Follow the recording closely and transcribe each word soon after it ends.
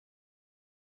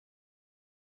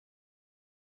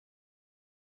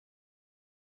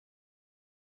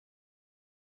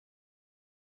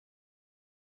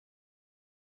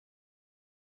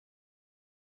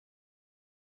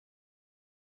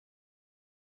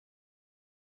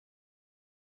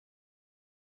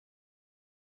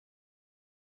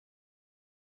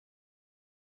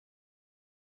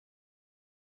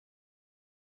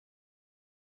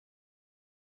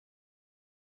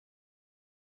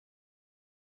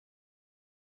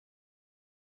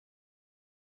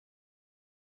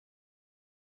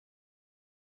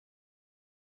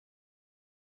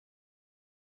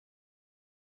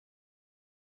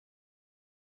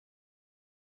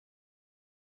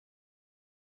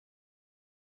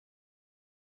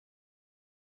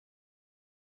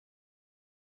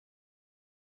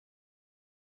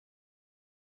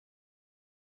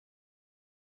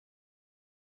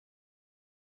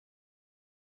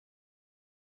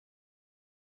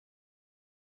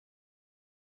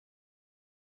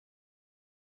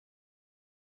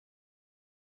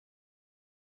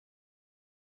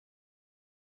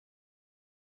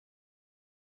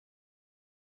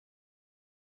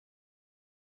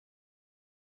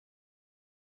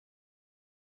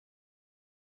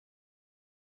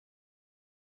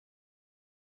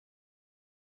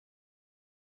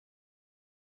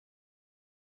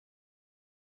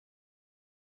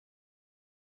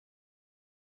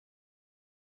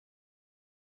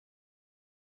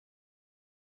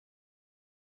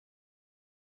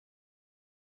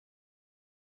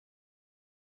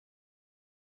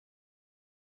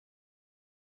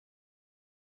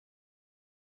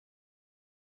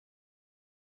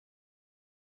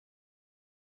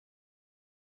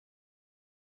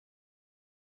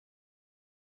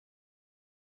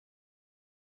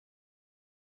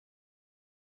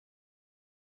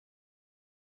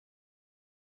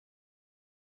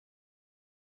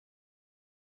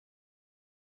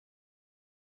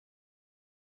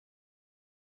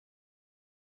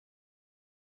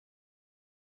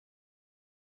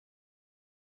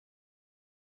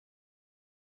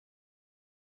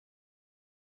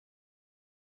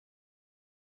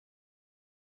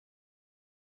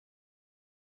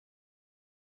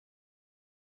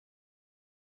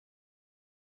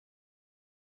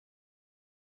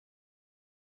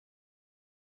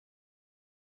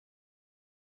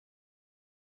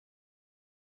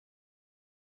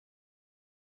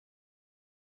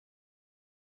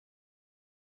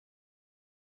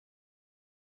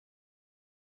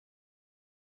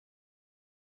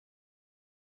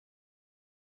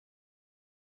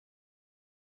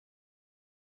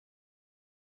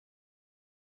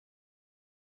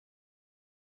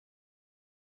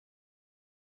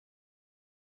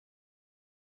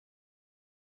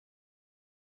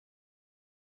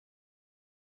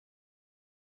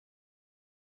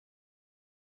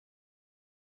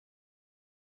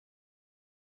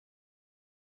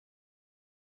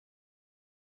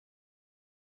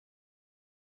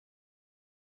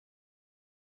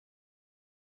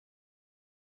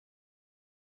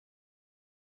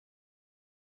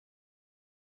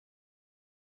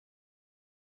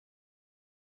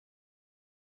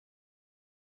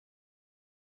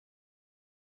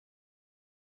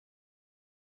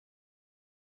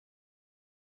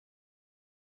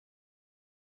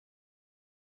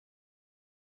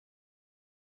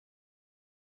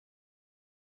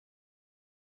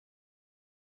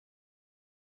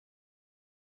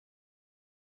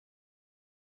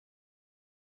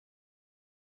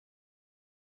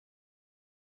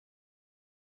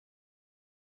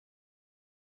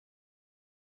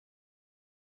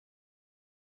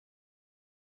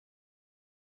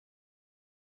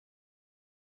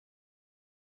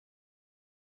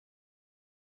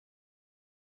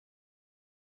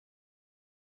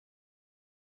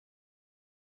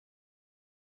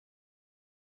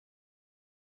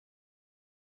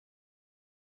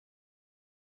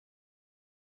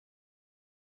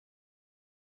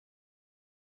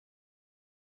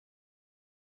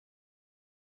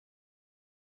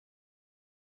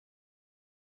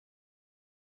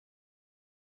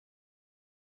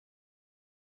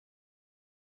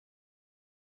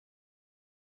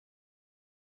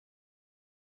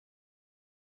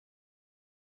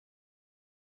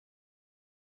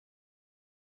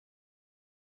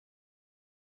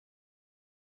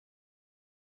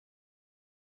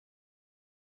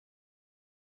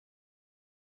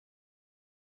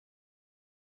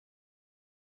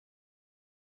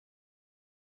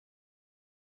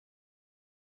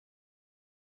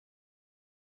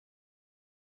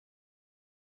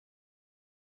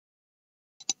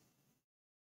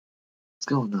What's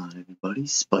going on, everybody?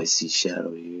 Spicy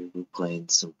Shadow here. We're playing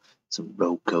some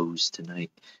Rocos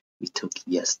tonight. We took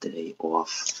yesterday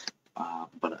off,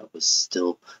 but I was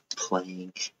still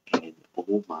playing, and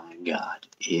oh my god,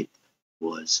 it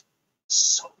was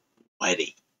so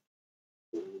sweaty.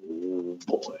 Oh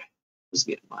boy, I was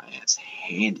getting my ass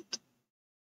handed.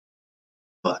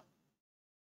 But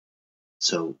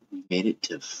so we made it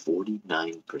to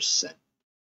 49%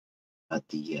 at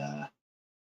the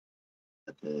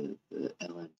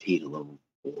LNP to level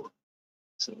 4.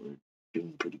 So we're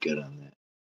doing pretty good on that.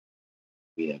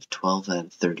 We have 12 out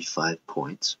of 35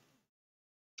 points,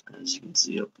 as you can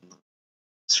see up on the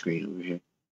screen over here.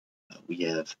 We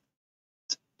have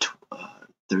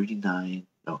 38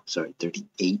 out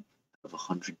of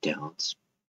 100 downs.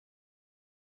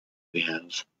 We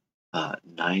have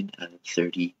 9 out of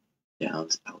 30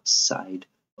 downs outside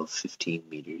of 15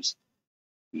 meters.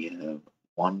 We have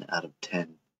 1 out of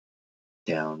 10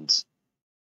 downs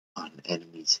on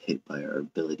enemies hit by our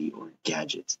ability or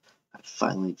gadgets. I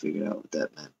finally figured out what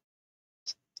that meant.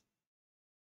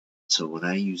 So when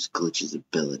I use Glitch's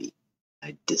ability,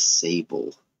 I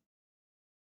disable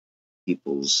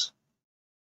people's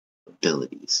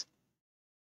abilities.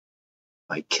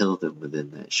 If I kill them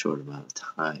within that short amount of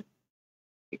time,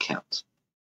 it counts.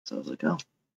 So I was like, oh,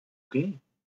 okay.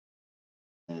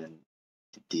 And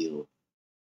to deal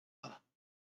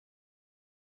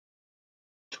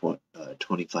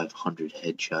 2,500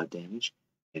 headshot damage,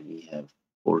 and we have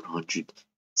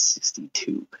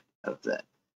 462 out of that.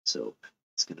 So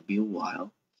it's going to be a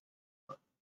while. Let's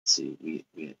see, we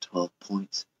had 12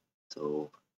 points,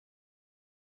 so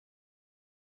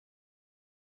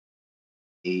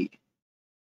 8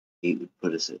 would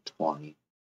put us at 20.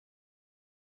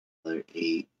 Another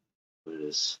 8 would put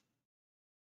us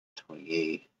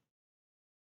 28.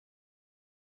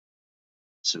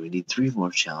 So we need 3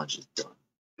 more challenges done,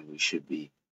 and we should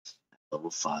be at level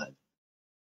 5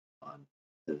 on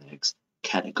the next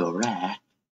category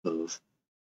of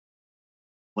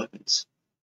weapons.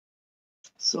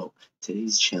 So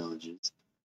today's challenges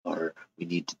are: we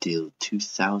need to deal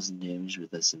 2,000 damage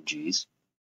with SMGs.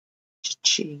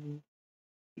 Cha-ching!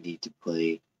 We need to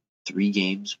play 3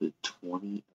 games with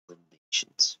 20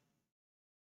 eliminations.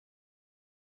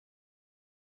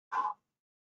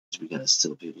 We gotta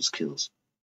steal people's kills.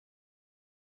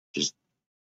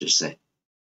 Just saying.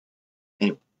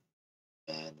 Anyway,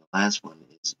 and the last one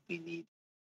is we need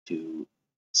to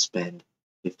spend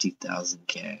 50,000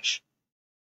 cash.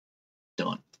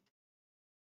 Done.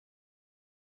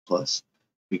 Plus,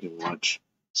 we can watch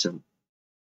some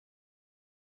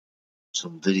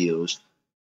videos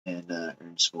and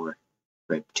earn some more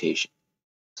reputation.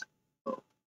 So,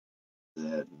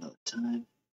 that another time.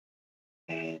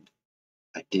 And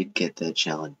I did get that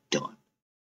challenge done.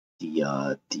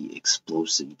 The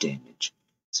explosive damage.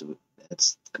 So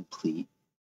that's complete.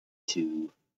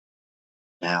 To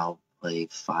now play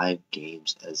 5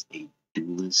 games as a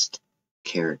duelist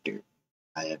character.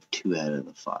 I have 2 out of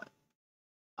the 5.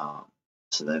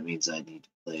 So that means I need to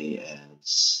play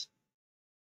as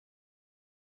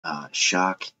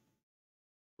Shock,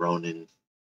 Ronin,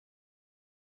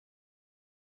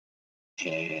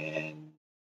 and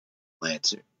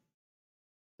Lancer.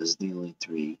 Those are the only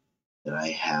 3 that I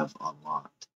have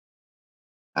unlocked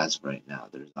as of right now.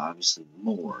 There's obviously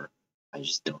more, I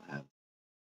just don't have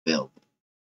available.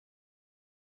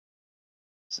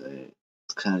 So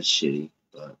it's kind of shitty,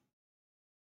 but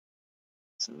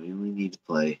so we only need to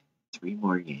play 3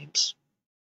 more games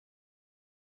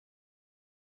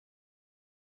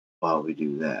while we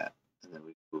do that, and then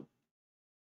we can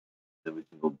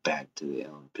go back to the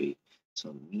LMP. So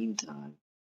in the meantime,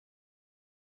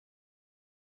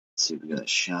 let's see, we got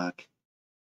Shock,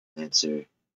 Lancer,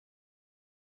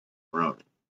 Ronin.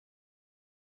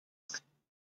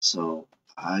 So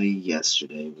I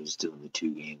yesterday was doing the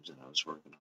 2 games and I was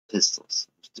working on pistols.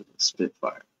 I was doing the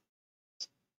Spitfire.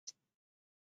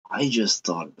 I just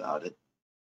thought about it.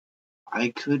 I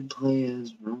could play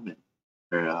as Ronin,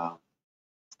 or not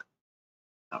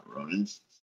Ronin,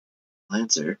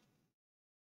 Lancer.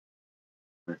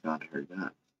 Work on her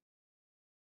gun.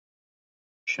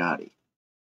 Shoddy.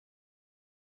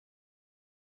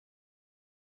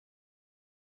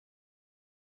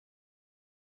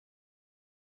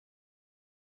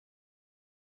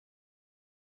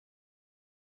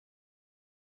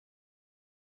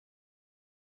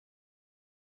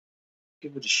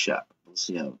 Give it a shot. We'll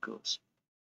see how it goes.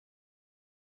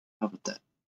 How about that?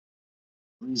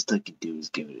 The least I can do is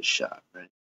give it a shot,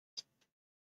 right?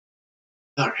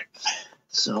 Alright.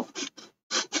 So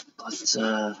let's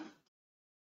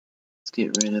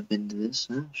get right up into this,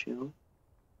 huh, shall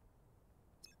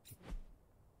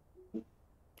we?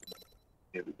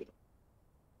 Here we go.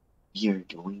 We are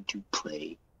going to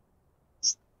play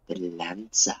the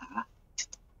Lanza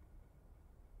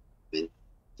with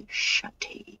the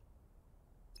Shate.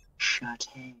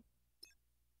 Shate.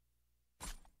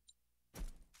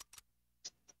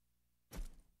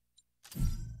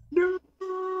 No!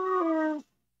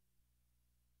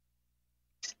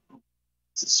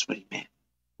 It's a sweaty man.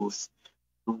 Both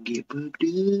don't get booked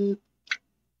up.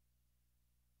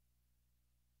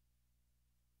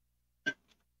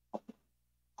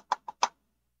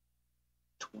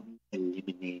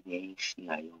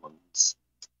 Eliminations.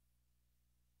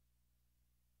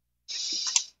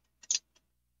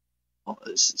 Oh,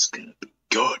 this is gonna be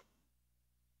good.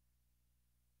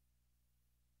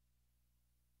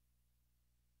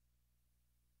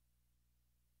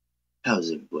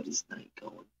 How's everybody's night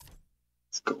going?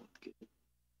 It's going good.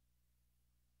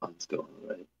 Fun's going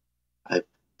alright. I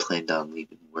planned on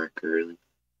leaving work early.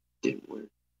 Didn't work.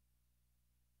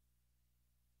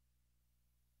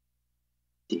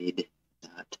 Did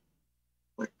not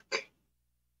work.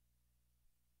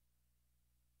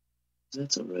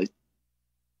 That's alright.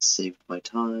 Saved my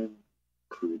time,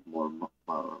 accrued more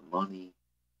money.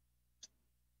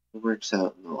 It works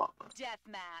out in the long run.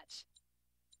 Deathmatch.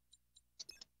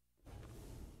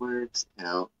 Works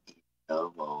out in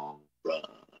the long run.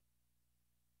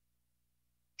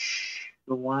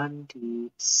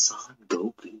 Shwandi Son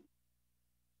Goku.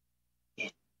 Yeah.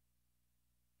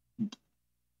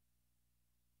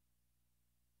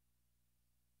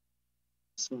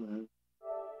 So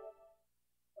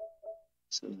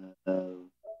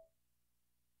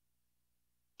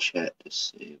chat to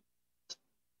save.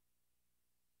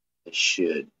 I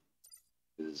should,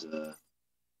 because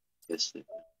guess they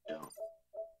don't.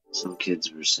 Some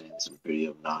kids were saying some pretty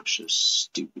obnoxious,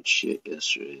 stupid shit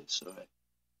yesterday, so I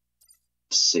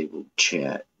disabled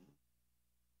chat.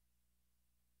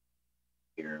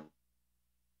 Hear 'em.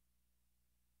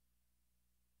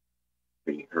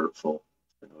 Pretty hurtful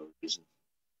for no reason.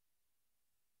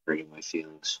 Hurting my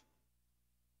feelings.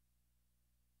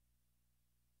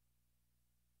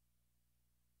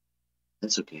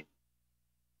 That's okay.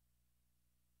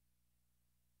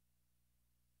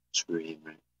 Screw him,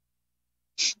 right?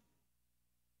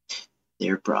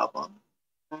 Their problem.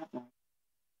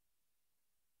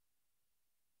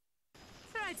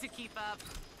 Try to keep up.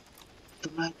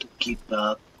 Try to keep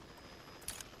up.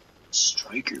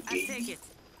 Striker, I baby. take it.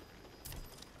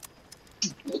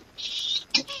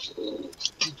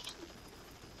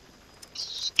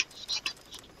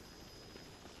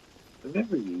 I've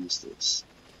never used this.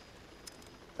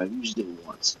 I've used it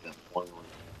once. I got one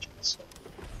so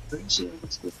let's see how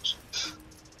this goes.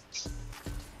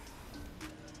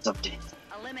 It's update.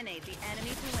 Eliminate the enemy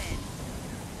to win.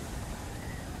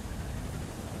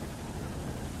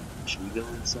 Should we go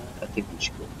inside? I think we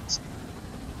should go inside.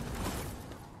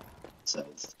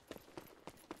 Besides,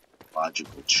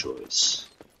 logical choice.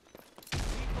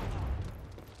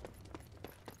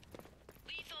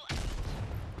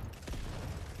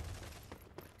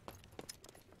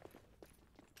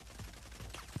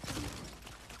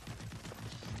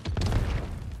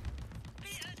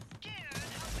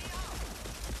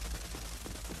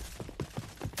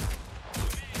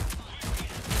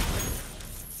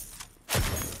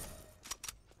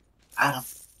 Adam.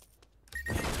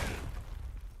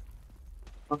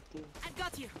 Fuck you. I've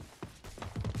got you.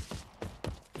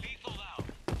 Lethal out.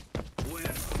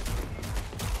 Where?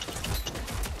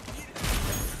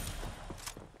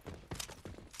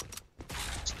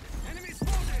 Enemy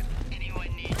spotted.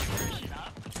 Anyone need to version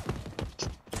up?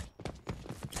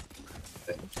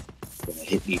 Okay. Gonna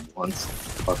hit me once.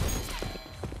 Fuck.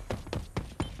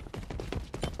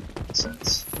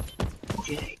 Sense.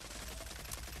 Okay.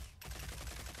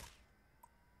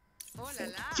 Oh la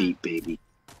la. Feet, baby.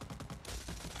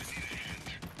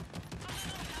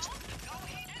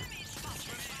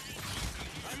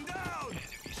 I'm down.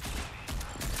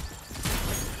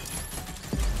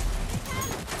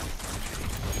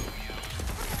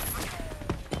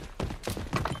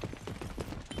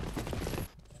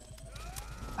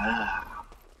 Ah.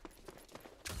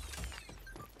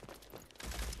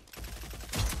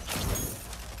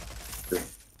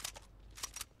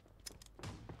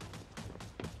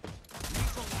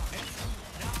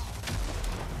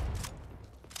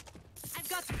 I've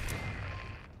got you.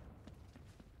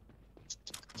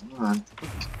 Come on.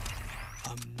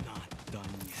 I'm not done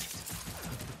yet.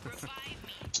 Revive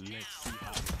me. Let's see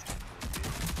how it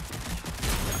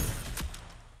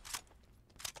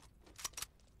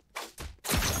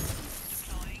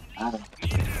Adam.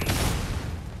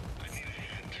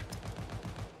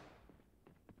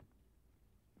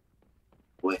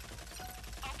 Wait.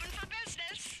 Open for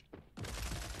business.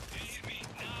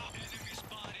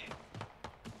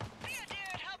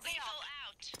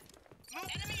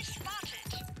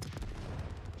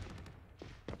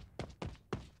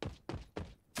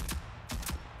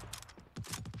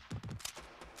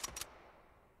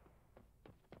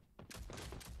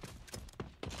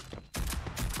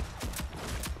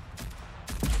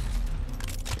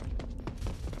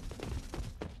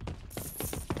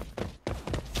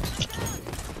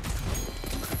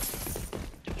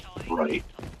 right.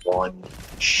 One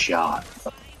shot.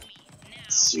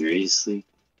 Seriously?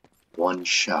 One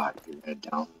shot, you're gonna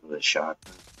down with a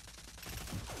shotgun?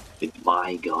 With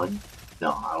my gun?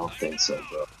 No, I don't think so,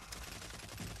 bro.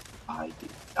 I do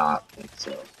not think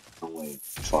so. No way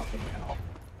fucking hell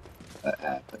that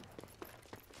happened.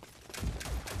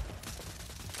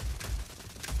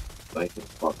 If I can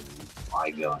fucking use my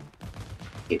gun,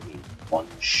 hit me one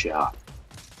shot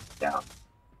down.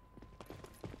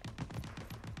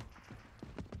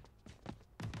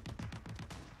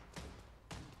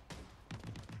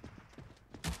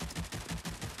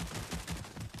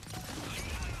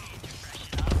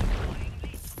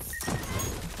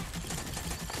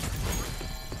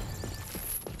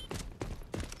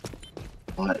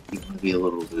 What? You wanna be a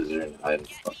little loser and hide in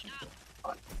fucking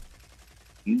gun.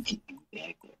 You can be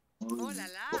back there. Oh la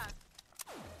la.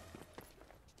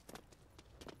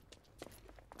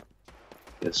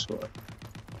 Guess what?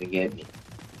 They get me.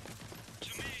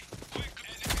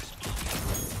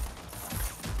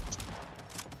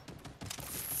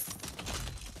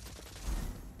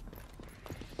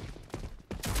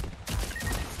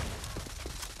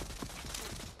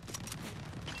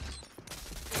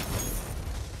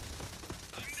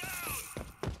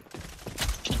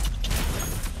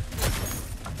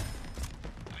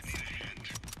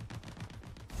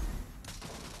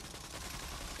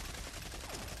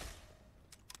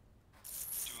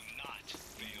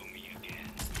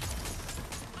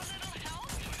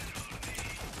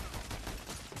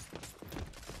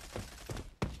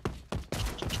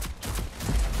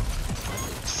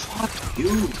 Fuck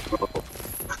you, bro.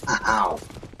 Ow.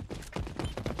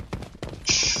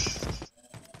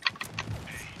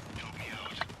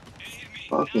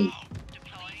 Fucking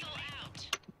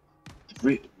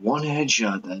one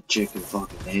headshot that chick can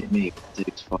fucking hit me. It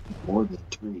takes fucking more than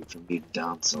 3 for me to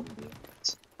down somebody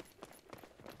else.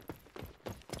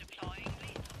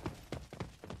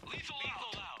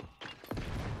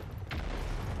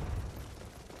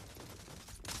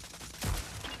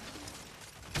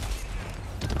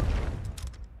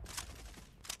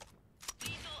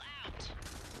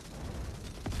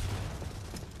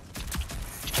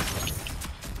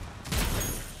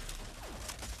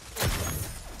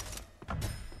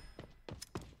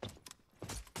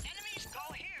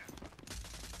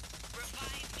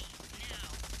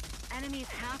 Enemies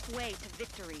halfway to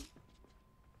victory.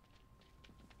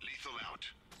 Lethal out.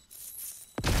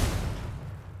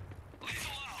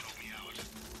 Lethal out. Help me out.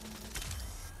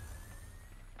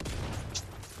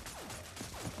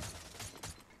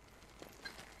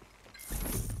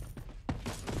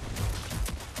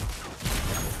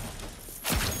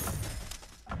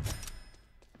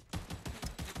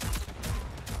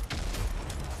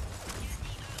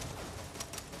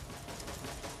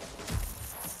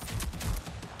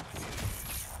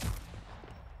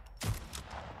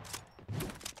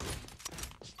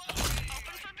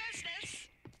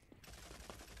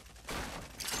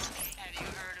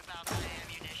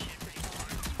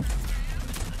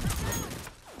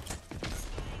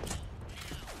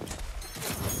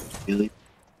 Really?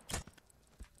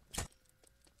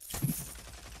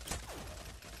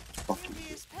 Fuck you.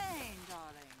 Pain,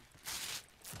 darling.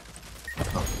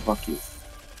 Oh, fuck you.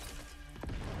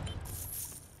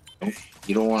 Nope.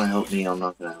 You don't want to help me, I'm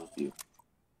not gonna help you.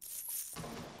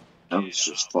 That was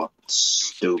just fucking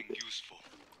stupid.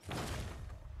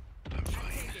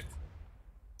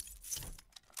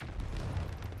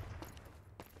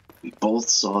 We both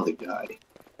saw the guy,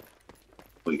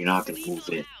 but you're not gonna move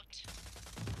in.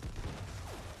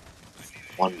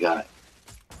 One guy.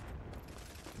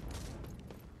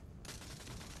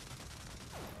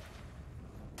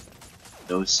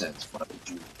 No sense. Why would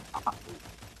you not move?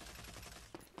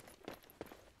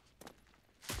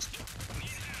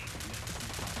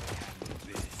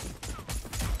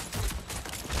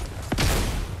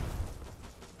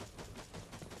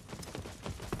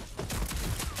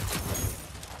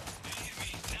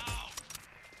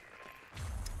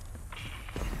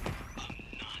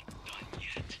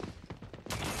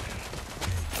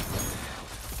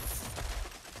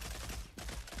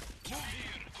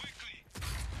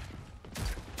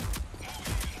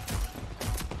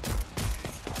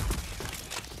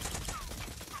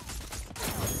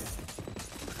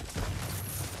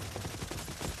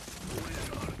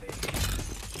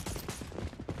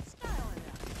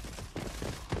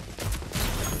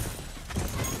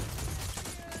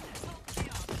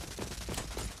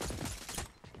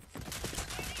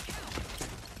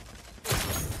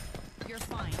 You're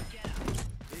fine. Get up.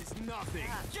 It's nothing.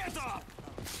 Get up!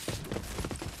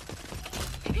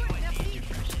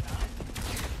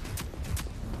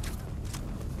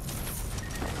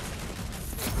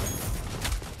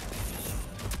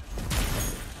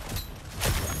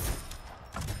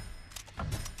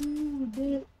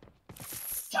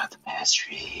 Got the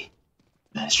mastery.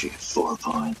 Mastery at 4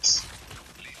 points.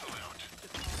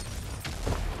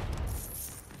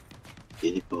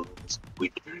 It was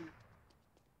winter.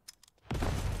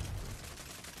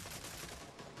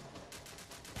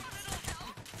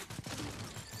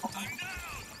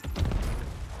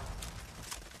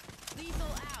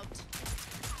 Lethal out.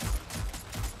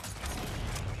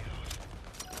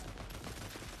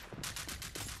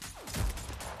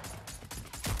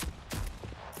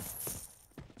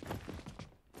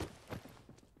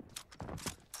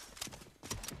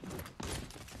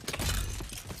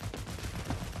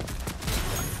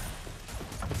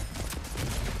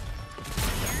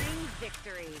 Nearing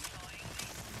victory.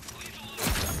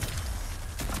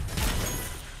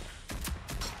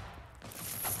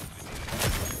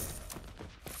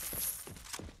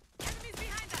 Enemies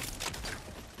behind us.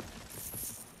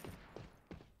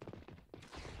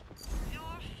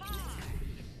 You're fine.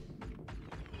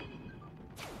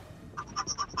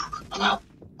 I'm out.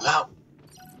 I'm out.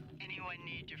 Anyone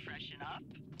need to freshen up?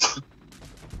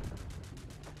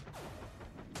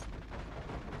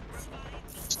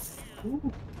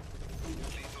 Ooh.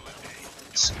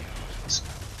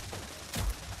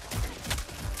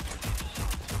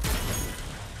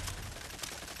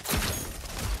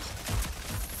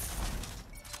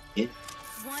 Yeah.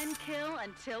 One kill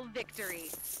until victory.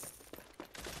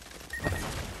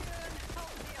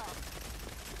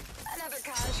 Another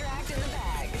contract in the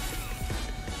bag.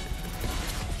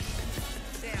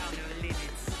 There are no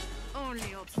limits.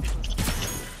 Only obstacles.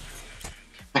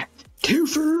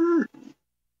 Twofer!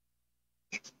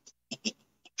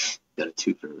 Got a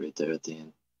twofer right there at the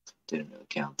end. Didn't really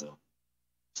count though.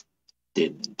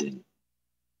 Didn't.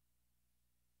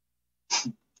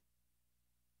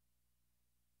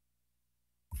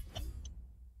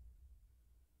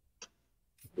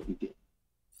 What do you get?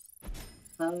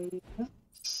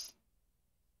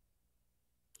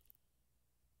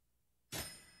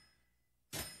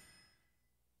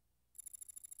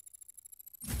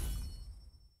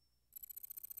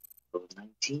 Level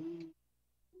 19.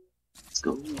 Let's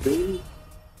go, baby.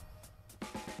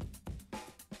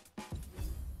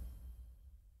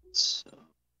 So,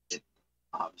 it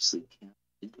obviously can't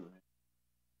be direct.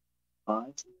 5.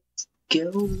 Let's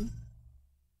go.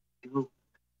 Go.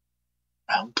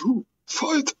 Round 2.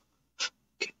 Fight.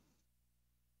 Okay.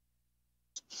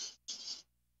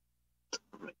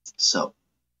 Alright, so.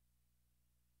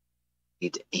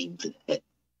 Need to aim for the head.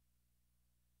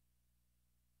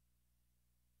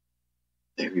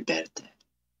 Very bad at that.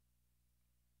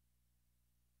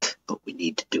 But we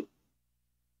need to do it.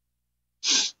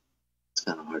 It's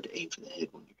kind of hard to aim for the head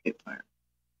when you're hip fire.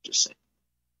 Just saying.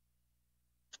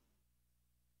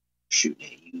 Shooting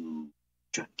at you,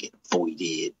 trying to get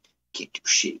avoided. Can't do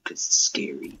shit because it's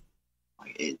scary.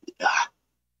 Like,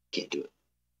 can't do it.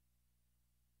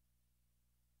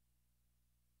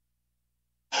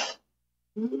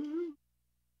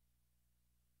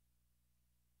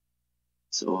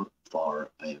 So far,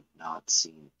 I have not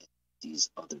seen these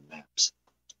other maps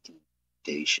in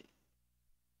rotation.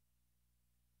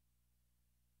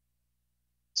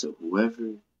 So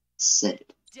whoever said,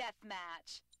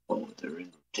 Deathmatch. oh, they're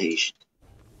in rotation.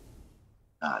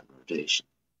 Not in rotation.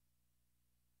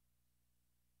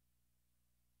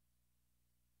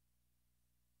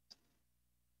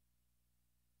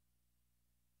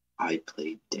 I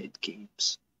played dead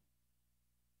games.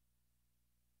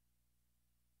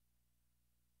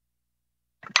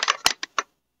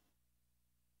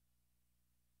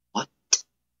 What?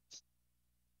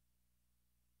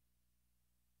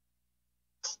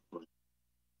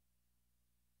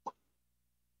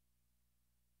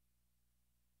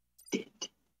 Dead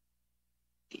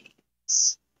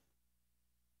games.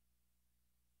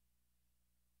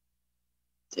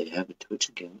 They have a Twitch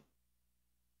account.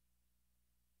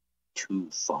 2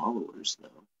 followers,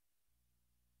 though.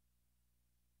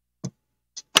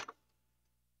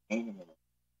 And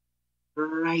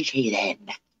righty then.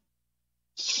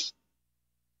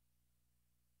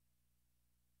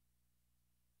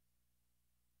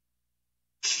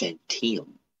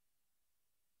 Fentium.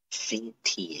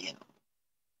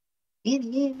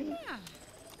 Ah,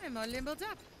 I'm all limbled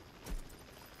up.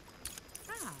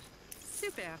 Ah,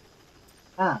 super.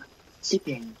 Ah,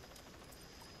 super.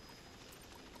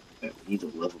 Alright, we need to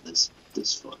level this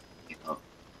fucking thing up.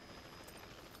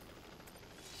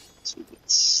 So we get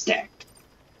stacked.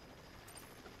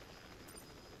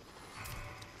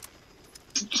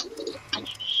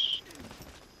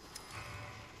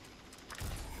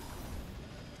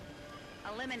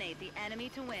 Eliminate the enemy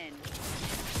to win.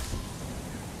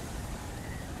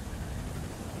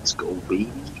 Let's go,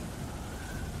 baby.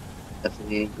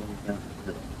 Definitely ain't going down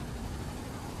the hill.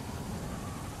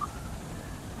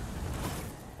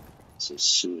 This is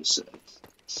suicide.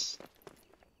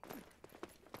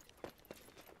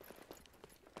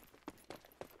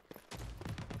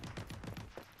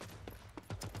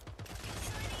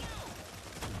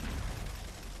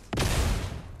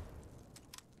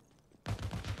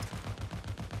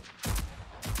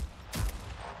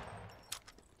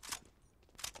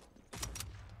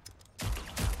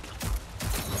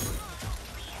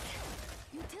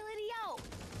 Utility out.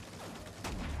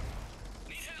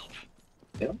 Need help.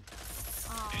 Yep.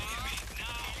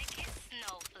 Delicate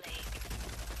snowflake.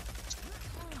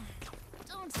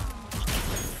 Don't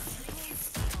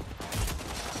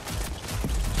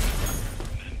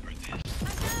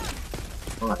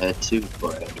Oh, I had two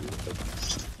before I had to reload.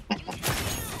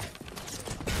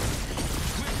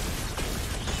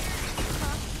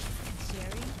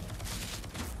 Jerry.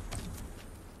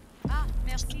 Ah,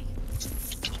 merci.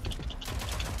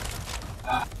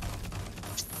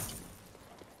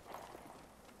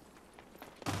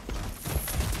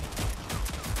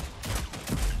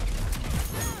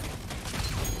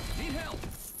 Need help.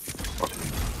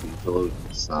 Fucking reload.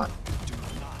 It's not Do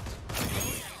not.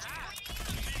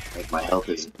 like my health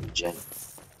isn't regenerating.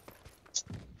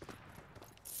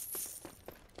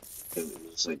 It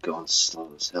was like going slow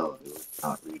as hell. It was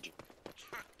not regen.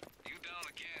 You down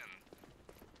again.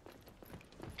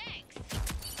 Thanks.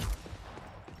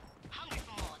 Hungry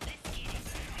for more. Let's get it.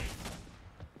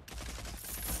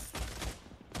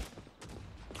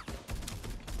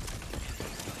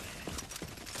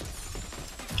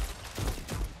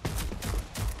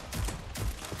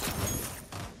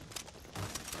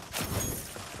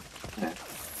 Yeah.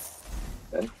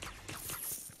 Okay.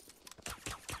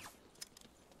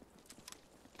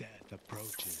 Death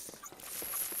approaches.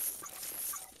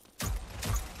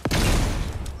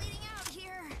 Bleeding out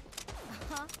here.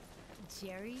 Huh?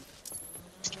 Jerry?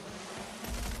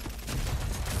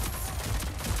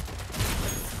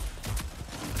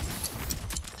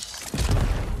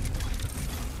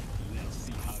 Let's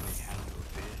see how they handle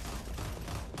this.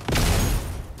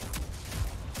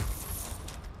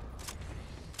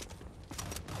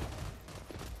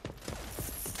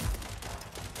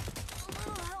 A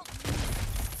little help.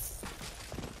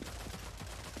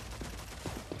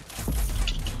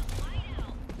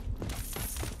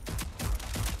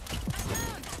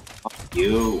 Fuck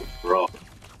you, bro. I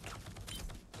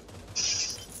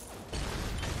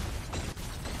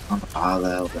don't know how the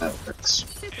hell that works.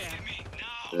 Super. Enemy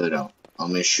now. Really don't.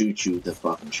 I'm gonna shoot you with the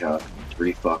fucking shotgun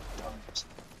 3 fucking times.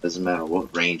 Doesn't matter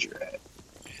what range you're at.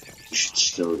 You should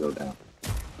still go down.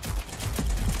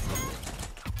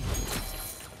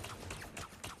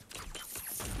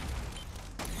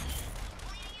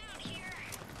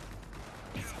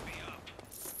 Help me up.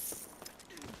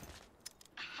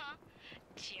 Huh?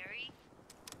 Jerry?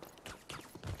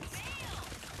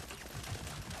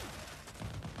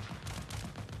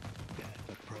 Death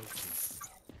approaches.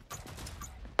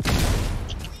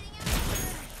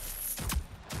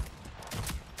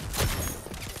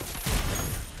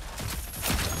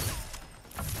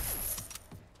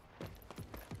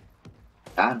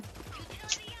 Got him.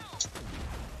 Utility out.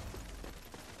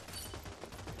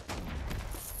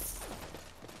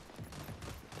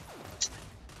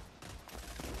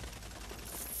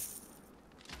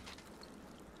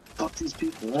 Fuck these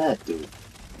people at, dude.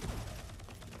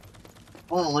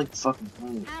 I don't like fucking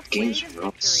playing games where they're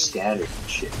all scattered and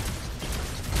shit.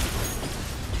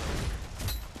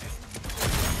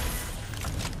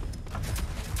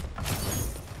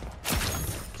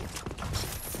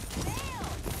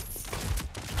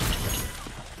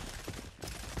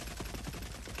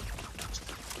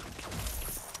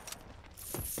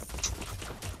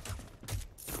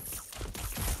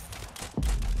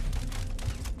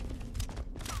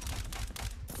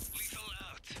 Lethal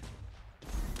out.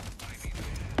 I need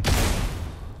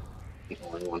The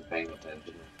only one paying attention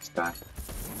to this guy.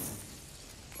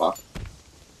 Fuck.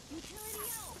 Utility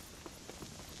out.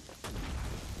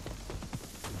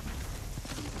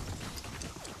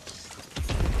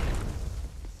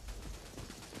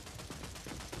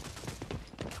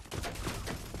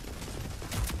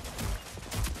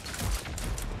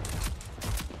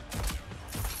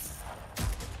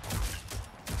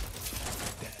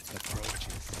 death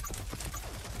approaches.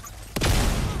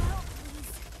 Help,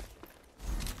 please.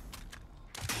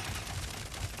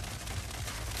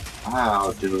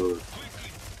 Wow, dude.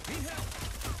 Quickly. Need help.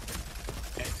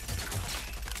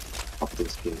 Fuck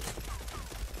this kid.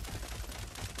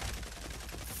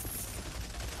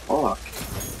 Fuck.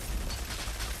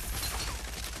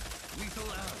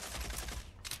 Lethal out.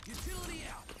 Utility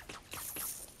out.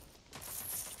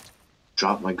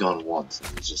 drop my gun once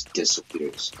and it just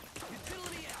disappears.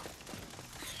 Utility out.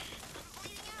 I'm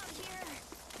bleeding out here.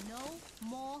 No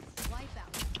more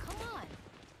wipeout. Come on.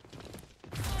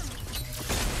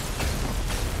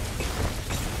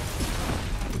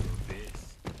 This.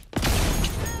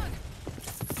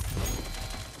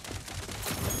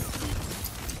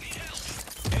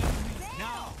 Enemies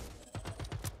now.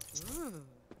 Ooh,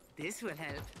 this will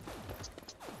help.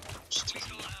 Just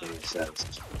very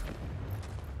satisfying.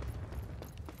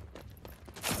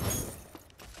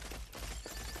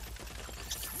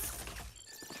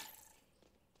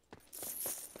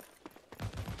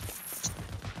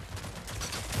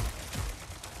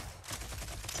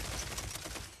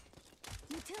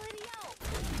 Utility out.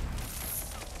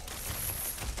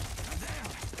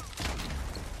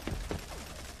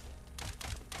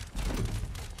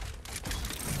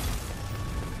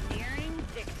 Nearing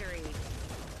victory.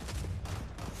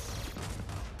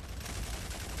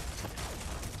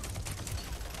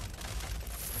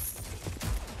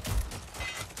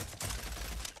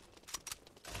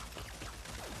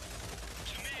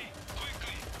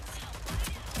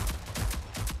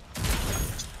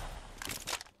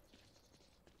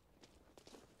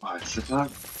 Oh, I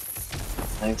forgot.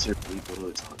 Lancer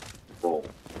reloads on roll.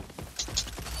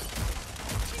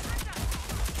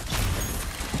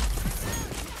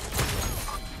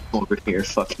 Over here,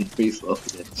 fucking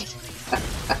reloaded.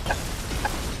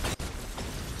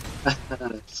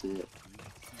 Shit.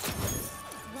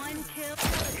 One kill.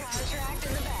 Contract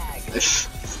in the bag.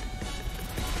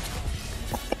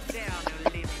 There are no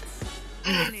limits.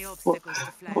 Only Well, obstacles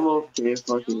to fly. I'm okay,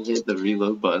 fucking hit the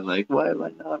reload button. Like, why am I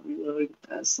not reloading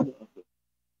fast enough?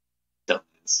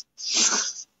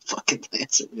 Dumbass. Fucking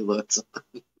Lancer reloads on.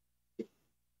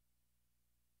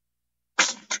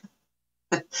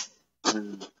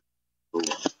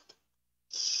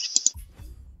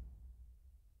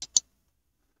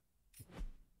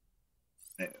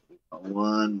 Alright, we got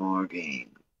one more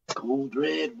game. Cold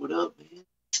Red, what up, man?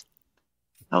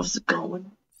 How's it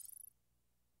going?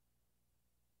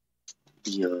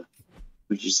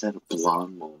 We just had a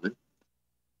blonde moment.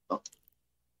 Oh,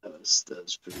 that was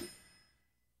pretty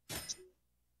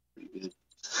good.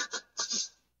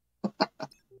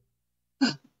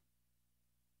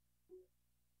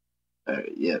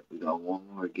 Alright, yeah, we got one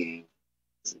more game.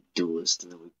 It's a duelist,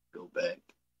 and then we can go back.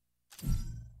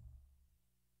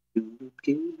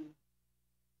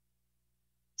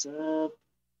 What's up?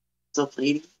 What's up,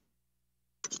 lady?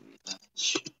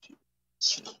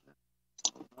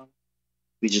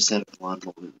 We just had a blonde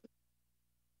moment.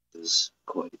 It was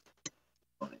quite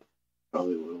funny.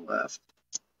 Probably would have laughed.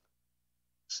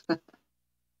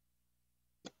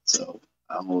 So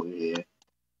I'm over here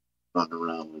running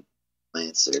around with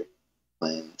Lancer,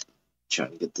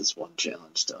 trying to get this one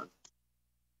challenge done.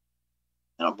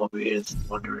 And I'm over here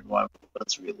wondering why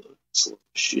let's reload slow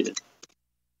shit.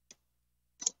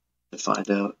 To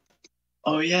find out,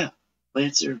 oh yeah,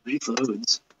 Lancer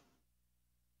reloads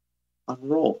on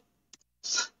roll.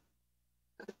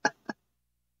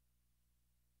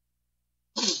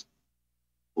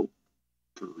 Oh,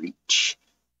 breach.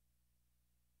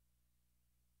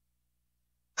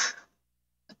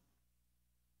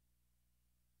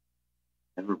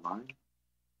 Never mind.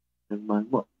 Never mind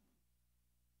what?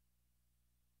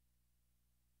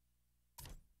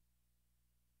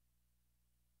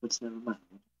 What's never mind?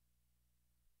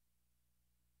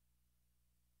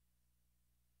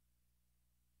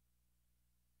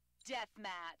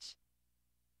 Deathmatch.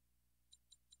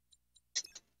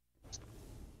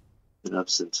 Been up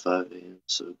since 5 a.m.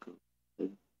 So go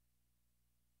ahead.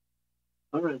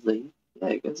 Alright, lady.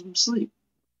 Yeah, get some sleep.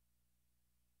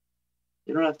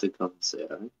 You don't have to come and say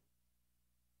hi.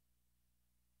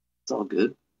 It's all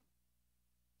good.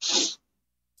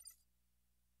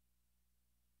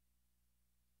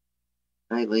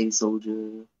 Night, lady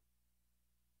soldier.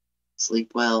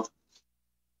 Sleep well.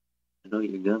 I know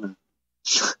you're gonna.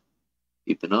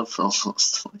 You've been up for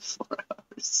almost 24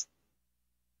 hours.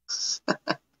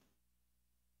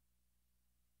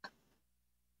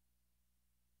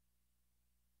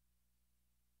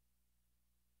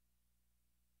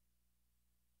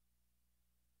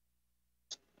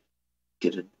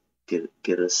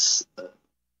 Get us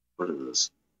one of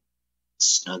those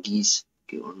snuggies.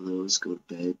 Get one of those. Go to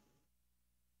bed.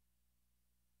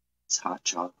 It's hot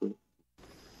chocolate.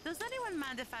 Does anyone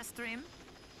mind if I stream?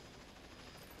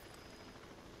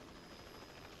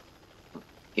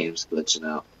 Game's glitching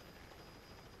out.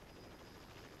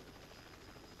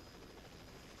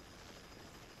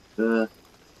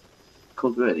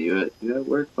 Cold Red, you at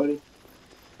work, buddy? I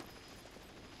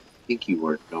think you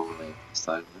work normally this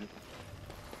time, right?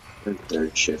 You're a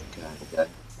third shift kind of guy.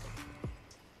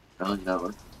 Oh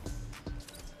no.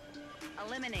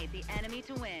 Eliminate the enemy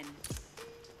to win.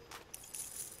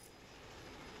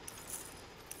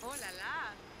 Oh la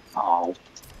la. Oh.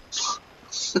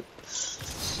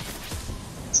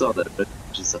 Saw that, but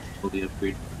just fully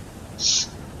upgrade.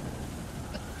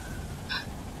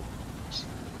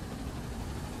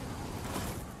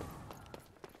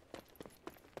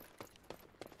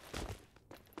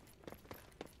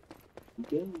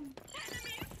 Yeah.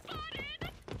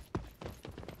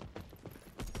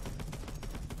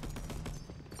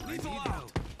 Lethal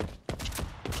out.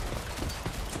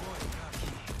 Boy,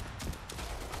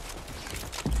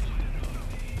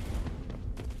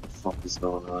 What the fuck is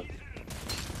going on?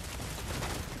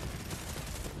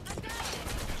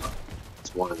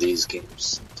 It's one of these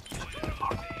games.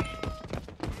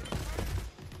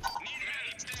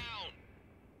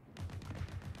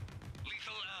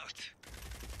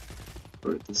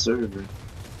 We're at the server.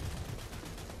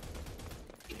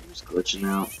 Game's glitching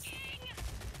out.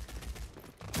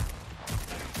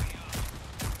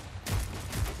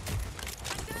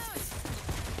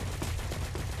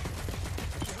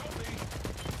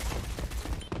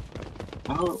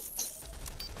 Oh.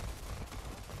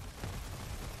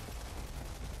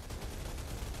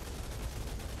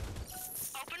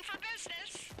 Open for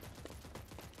business.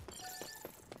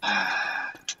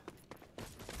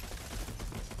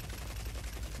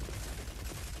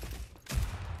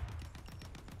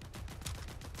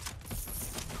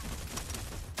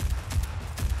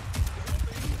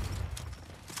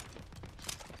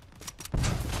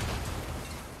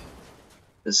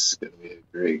 This is gonna be a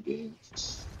great game.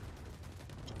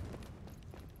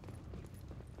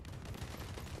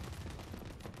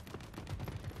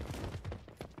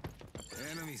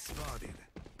 enemy spotted.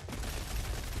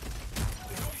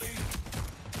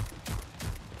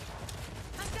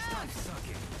 Stop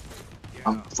sucking. Get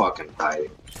I'm up. fucking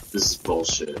hiding. This is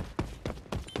bullshit.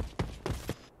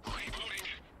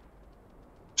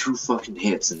 2 fucking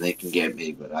hits and they can get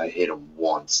me, but I hit them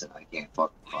once and I can't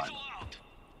fucking find them.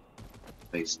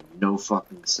 Makes no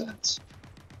fucking sense.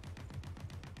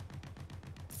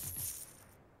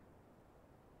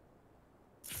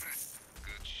 Good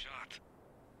shot.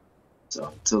 So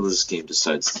until this game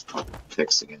decides to fucking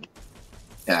fix again.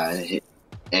 Yeah,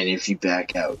 and if you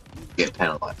back out, you get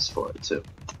penalized for it too.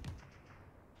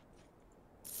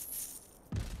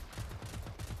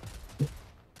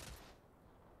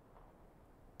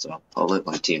 So I'll let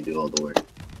my team do all the work.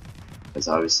 Because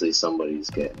obviously somebody's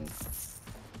getting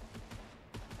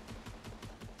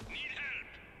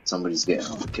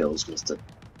all the kills, Mr.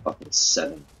 Fucking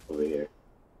 7 over here.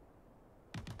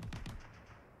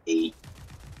 8.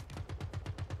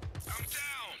 I'm down.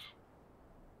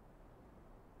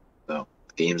 So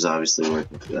the game's obviously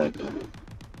working for that guy.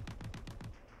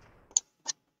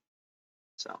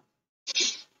 So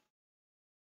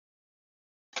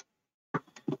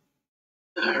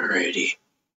alrighty.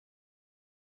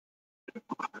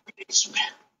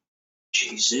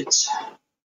 Cheez-Its.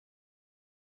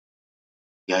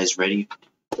 You guys ready?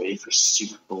 Ready for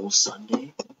Super Bowl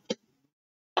Sunday?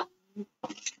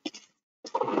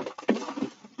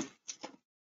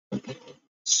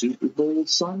 Super Bowl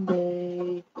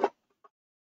Sunday.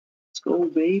 Let's go,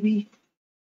 baby.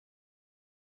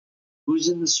 Who's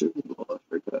in the Super Bowl? I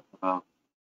forgot.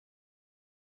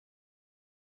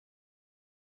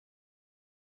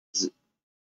 Is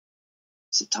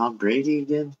it Tom Brady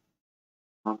again?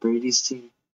 Tom Brady's team?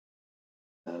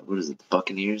 What is it? The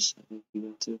Buccaneers, I think he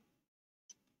went to.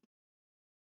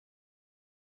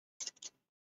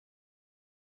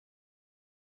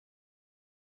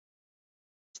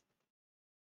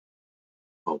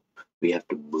 Oh, we have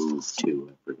to move too.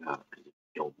 I forgot. Because if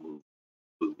we don't move,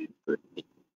 moving for me.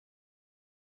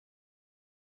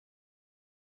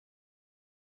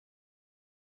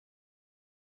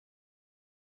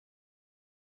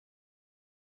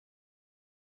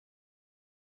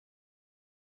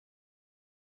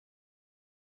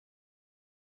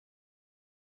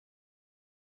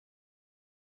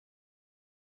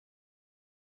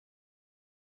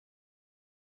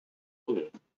 Okay.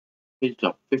 He's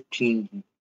got 15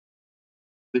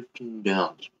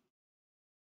 downs.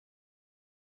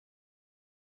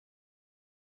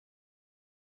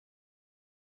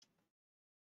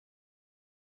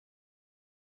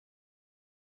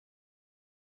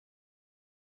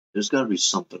 There's got to be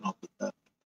something up with that.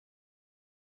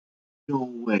 No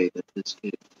way that this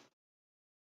kid,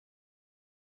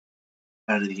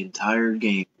 out of the entire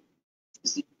game,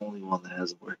 is the only one that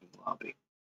has a working lobby.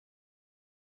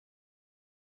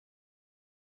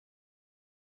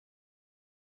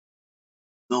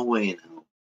 No way in hell.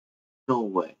 No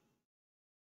way.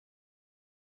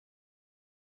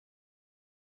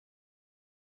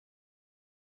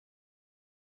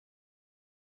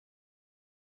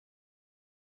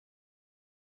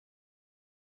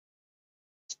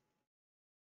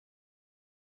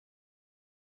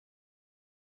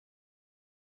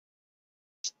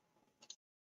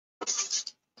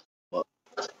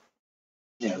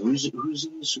 Yeah, who's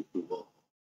in the Super Bowl?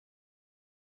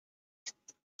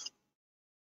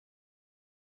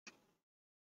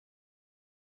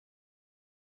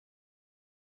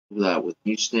 Look at that, with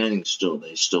me standing still,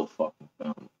 they still fucking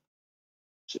found me.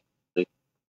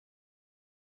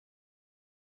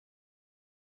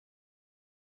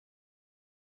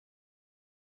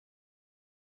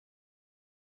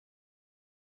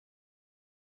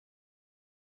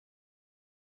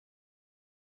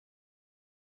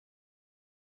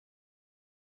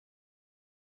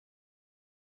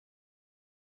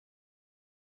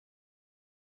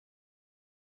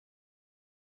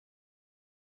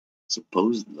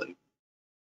 Supposedly,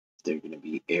 they're going to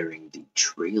be airing the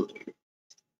trailer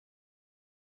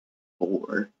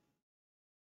for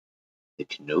the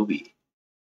Kenobi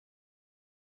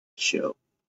show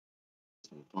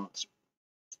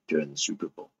during the Super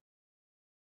Bowl.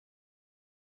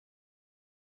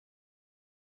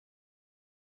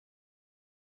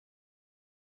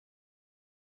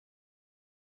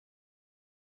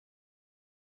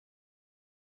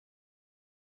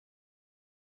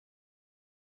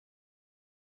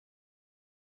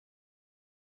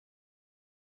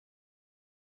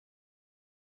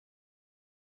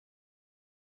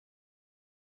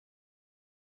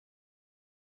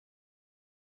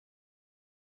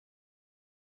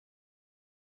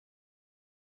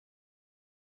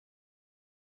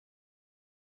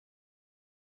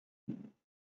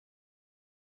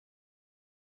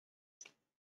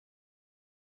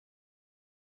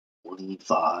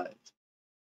 $25.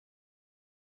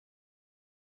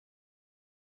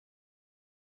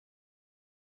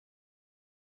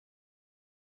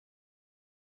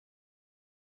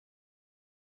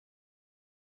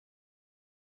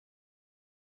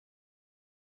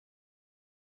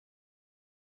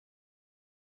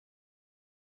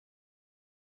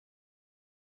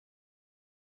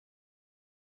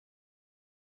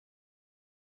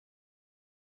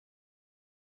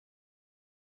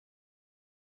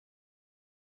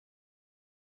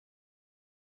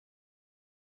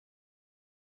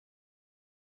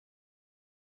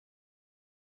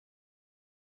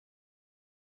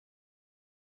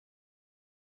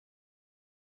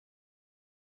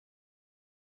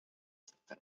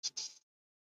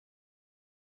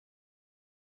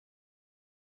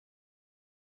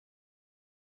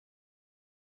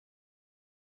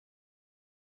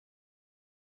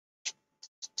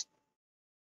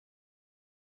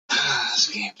 This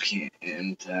game can't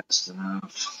end fast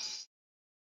enough.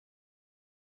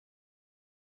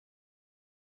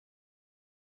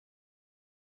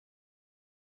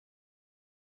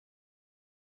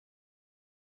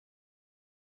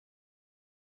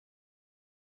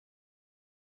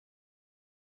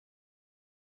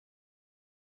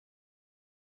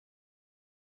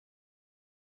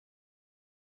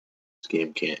 This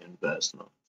game can't end fast enough.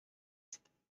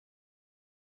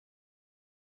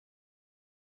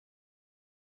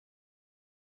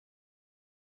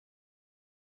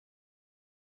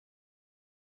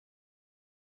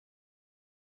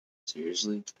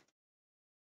 Seriously?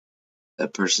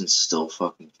 That person still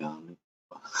fucking found me?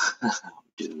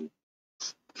 Dude.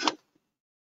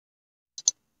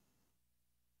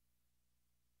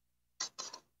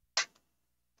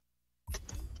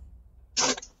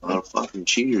 A lot of fucking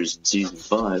cheaters in Season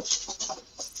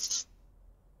 5.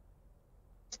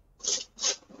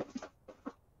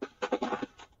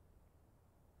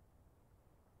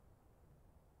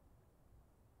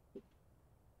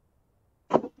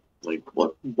 Like,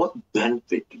 what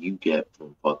benefit do you get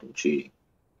from fucking cheating?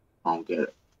 I don't get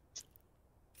it.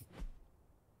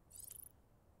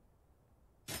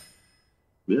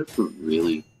 You have to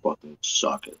really fucking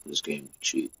suck at this game to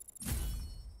cheat.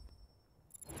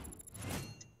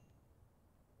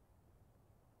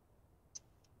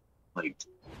 Like,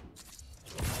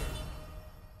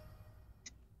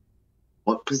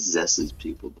 what possesses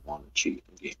people to want to cheat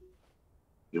in a game?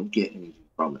 You don't get anything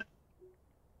from it.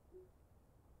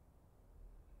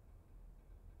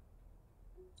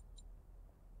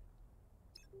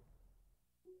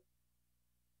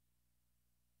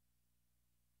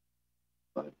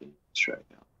 But it's right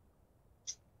now.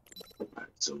 Alright,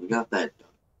 so we got that done.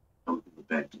 Now we can go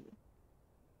back to it.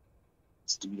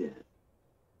 Let's do that.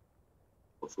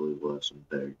 Hopefully we'll have some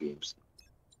better games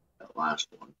than that last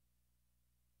one.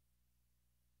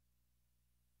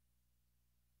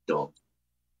 Don't.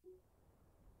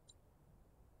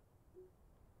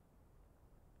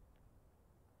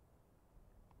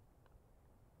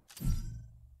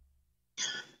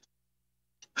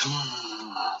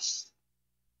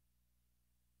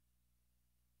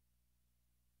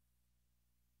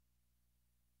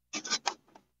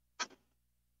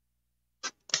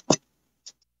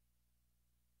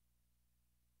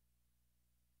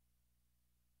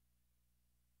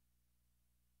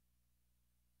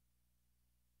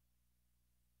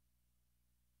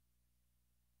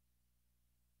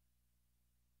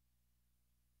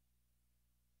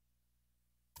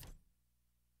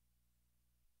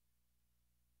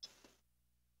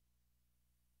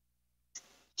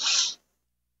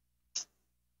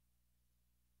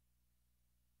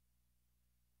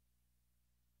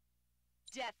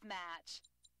 deathmatch.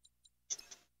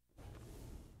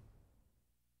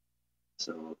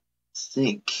 So I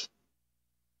think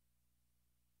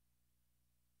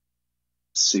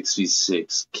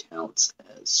 6v6 counts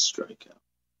as strikeout.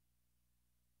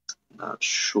 Not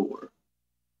sure.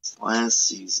 Last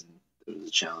season there was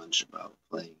a challenge about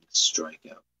playing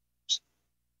strikeout.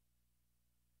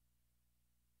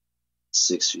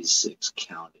 6v6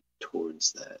 counted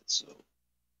towards that, so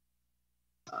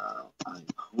I'm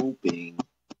hoping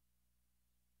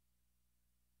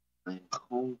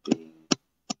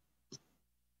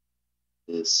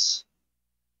this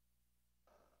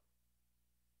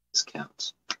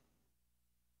counts.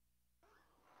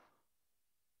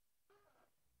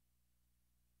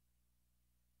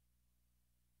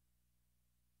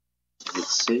 Did it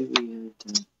say we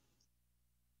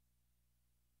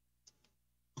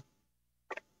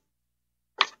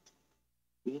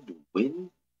had to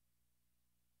win?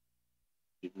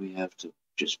 Did we have to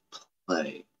just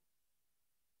play?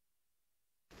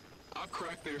 I'll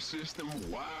crack their system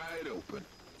wide open.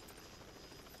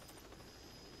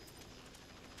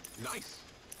 Nice.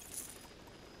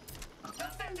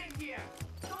 Defending here!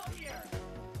 Come here!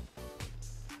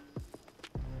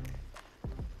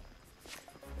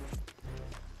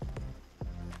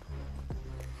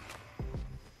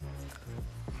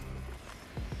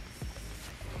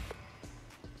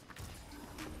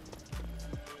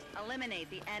 Eliminate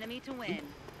the enemy to win.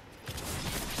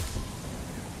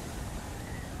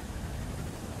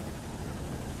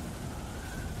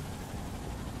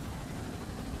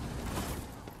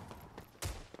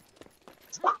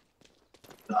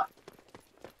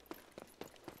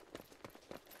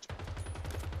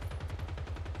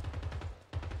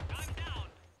 I'm down!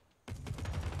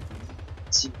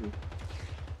 Let's see.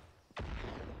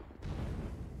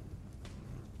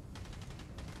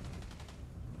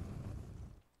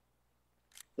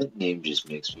 That name just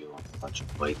makes me want to watch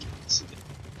Vikings again.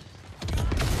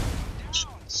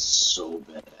 So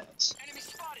badass. Enemy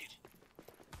spotted!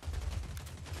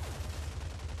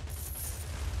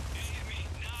 Enemy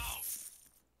now!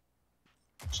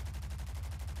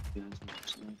 You guys know what I'm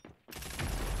saying?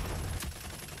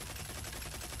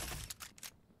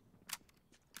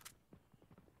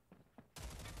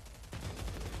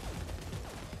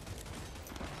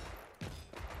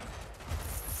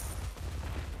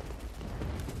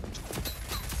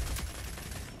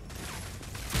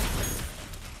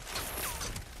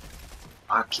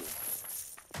 Aki.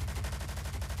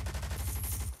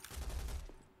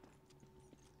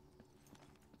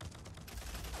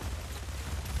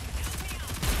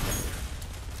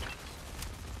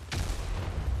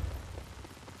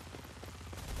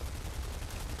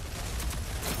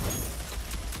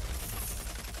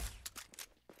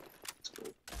 Let's go.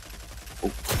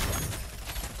 Oh.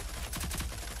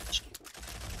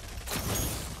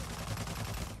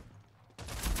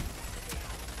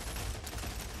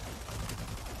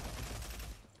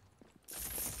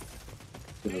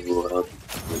 Gonna go out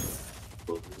with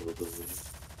both of those.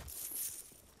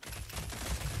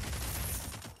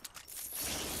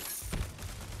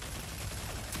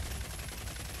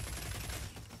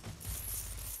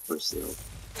 First they'll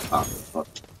pop the fuck.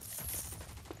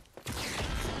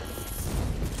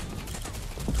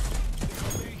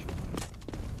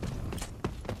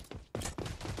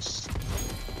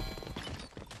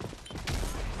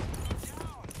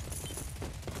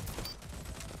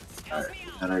 Alright,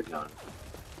 we got our gun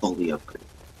fully upgraded.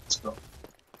 Let's go.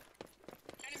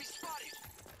 Enemy spotted!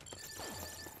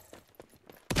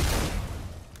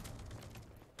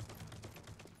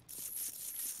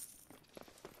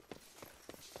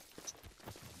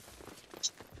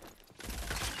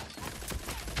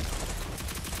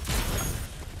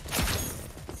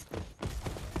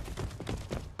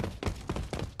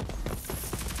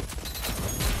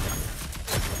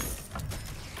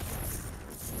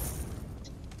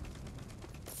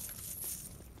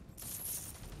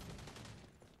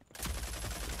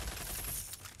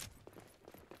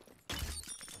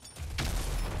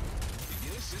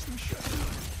 Begin system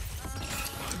shutdown.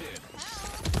 I'm in.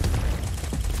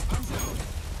 I'm down.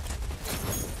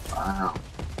 Wow.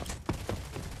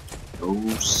 No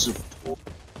support.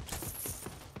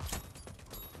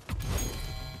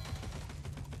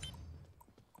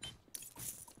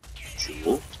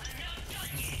 Jewel?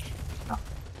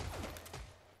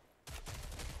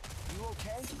 You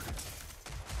okay?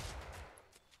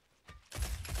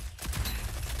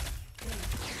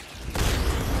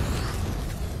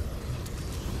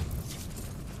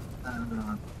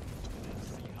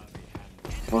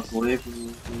 Walk away from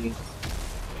me.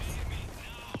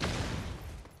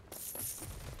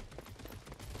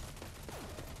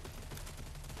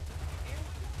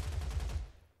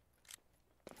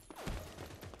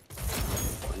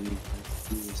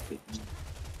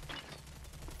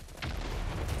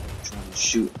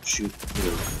 Shoot.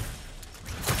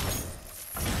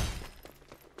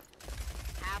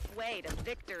 Halfway to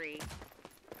victory.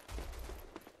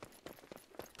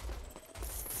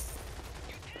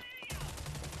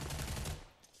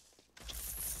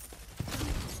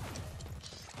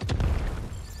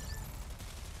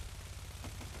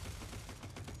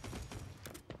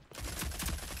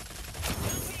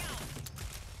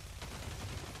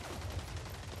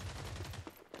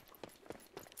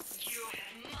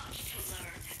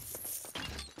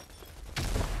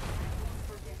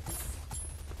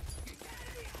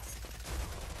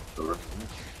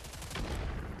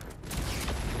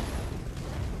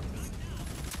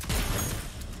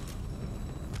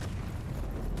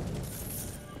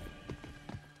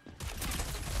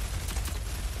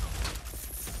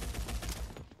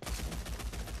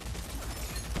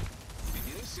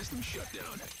 Beginning system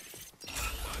shutdown.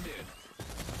 I'm in.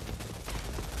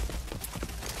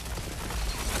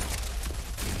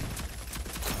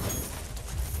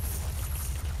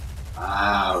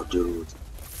 Wow, dude.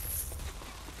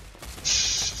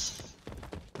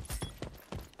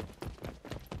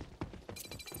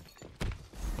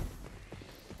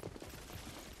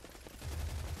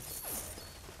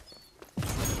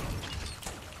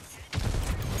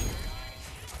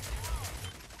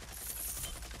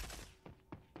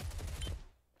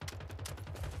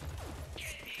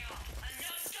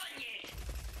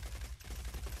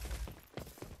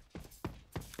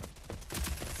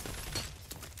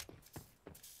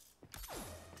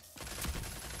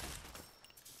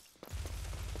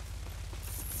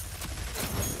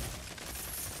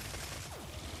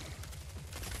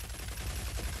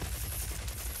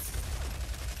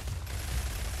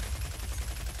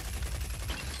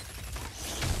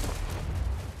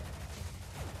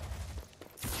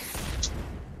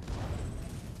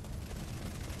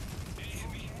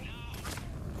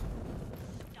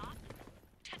 Stop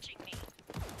touching me.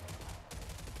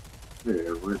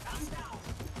 There, we're Lethal out.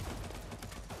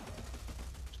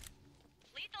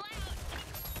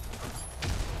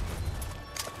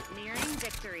 Nearing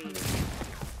victory.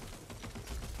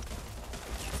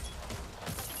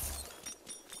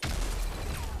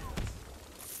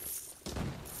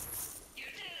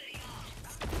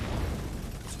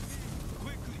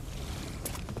 Quickly.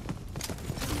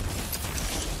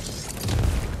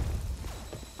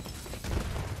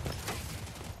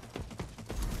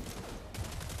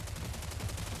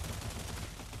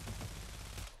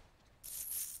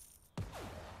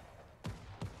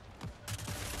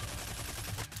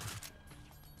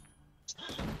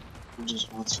 Who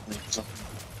just wants to make something.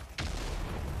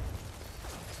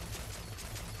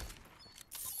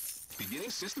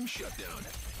 Beginning system shutdown.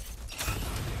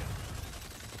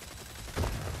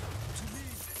 To me.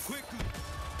 Quickly.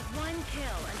 One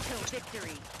kill until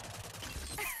victory.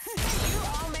 You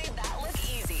all made that look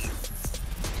easy.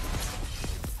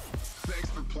 Thanks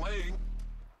for playing.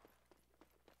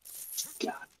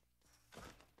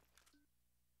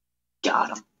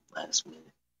 Got him last minute.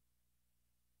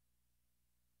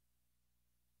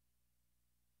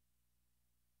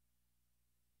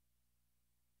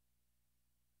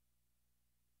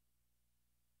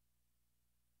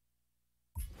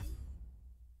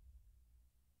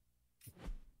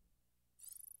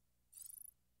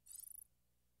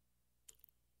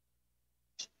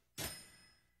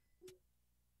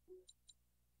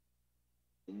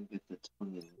 Didn't get the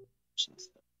 20 and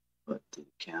stuff, but did it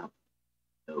count?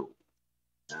 No,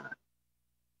 not.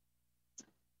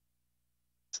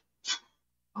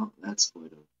 Oh, that's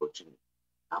quite unfortunate.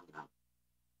 I'm not.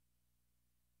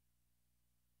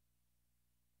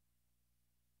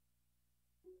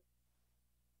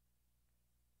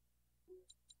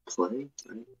 Play,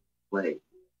 right? Play.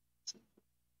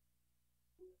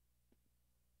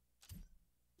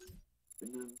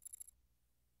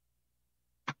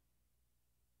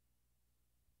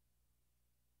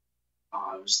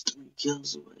 Oh, I was 3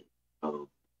 kills away. Oh,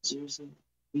 seriously?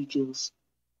 3 kills?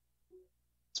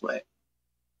 Sweat.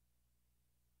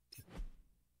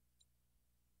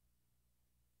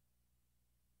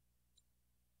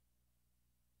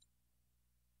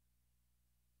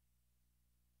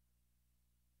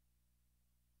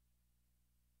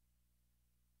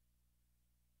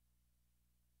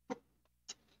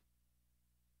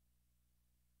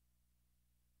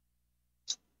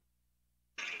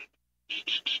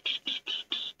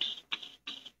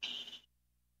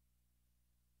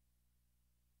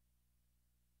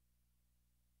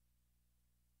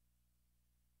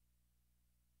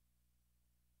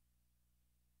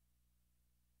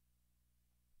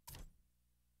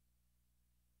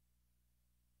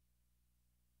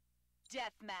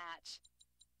 Deathmatch.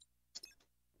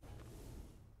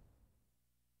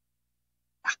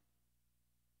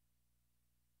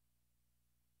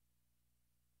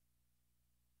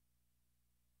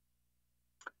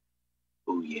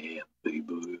 Oh yeah, baby.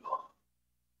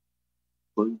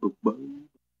 Boom, boom, boom.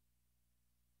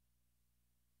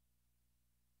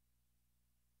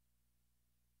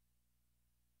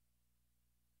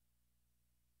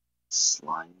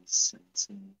 Slime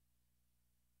sensing.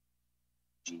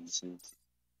 G sense.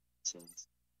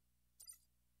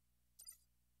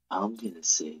 I'm gonna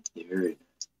say they're a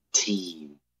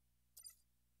team.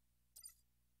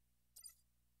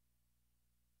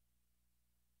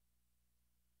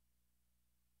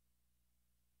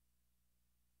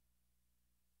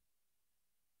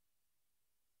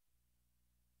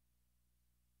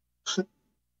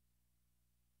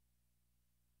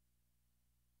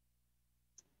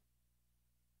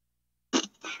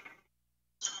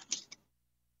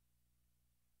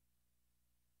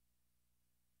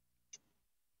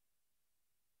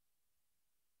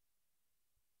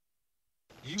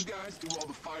 You guys do all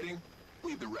the fighting?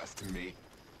 Leave the rest to me.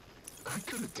 I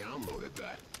could have downloaded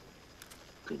that.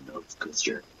 Good enough, because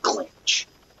you're a glitch.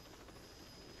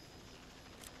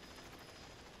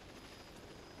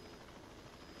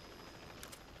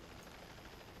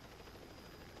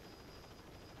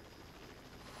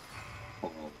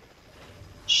 Oh,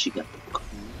 she got the cool.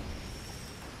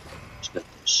 She got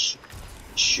the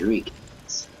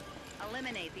shurikens.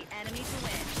 Eliminate the enemy to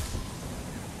win.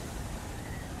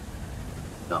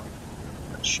 No,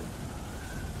 not sure.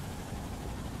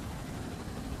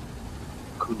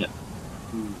 Kuna.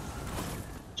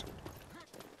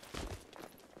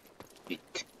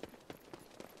 Pink.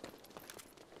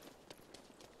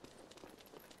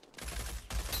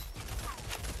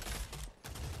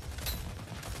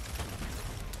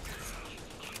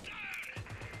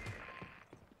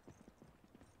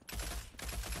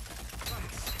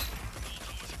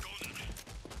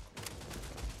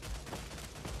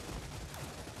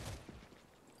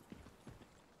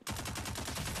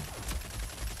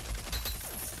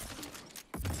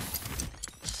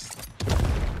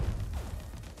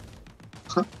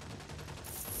 Huh?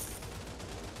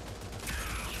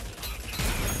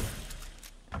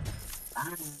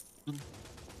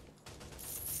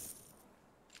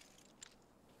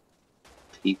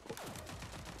 People.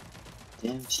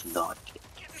 Damn not.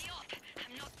 Get me up.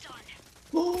 I'm not done.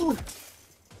 Oh!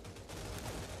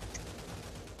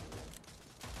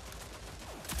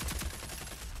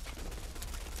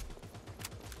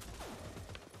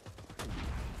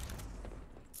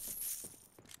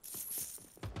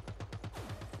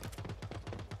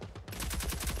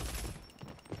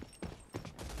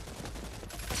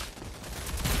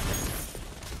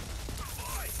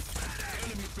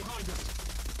 Enemies behind us.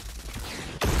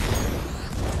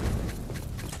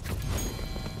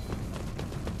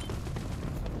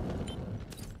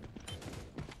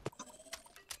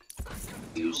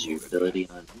 Use your ability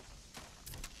on me.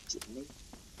 Is it me?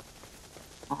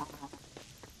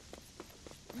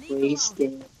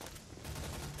 Wasted.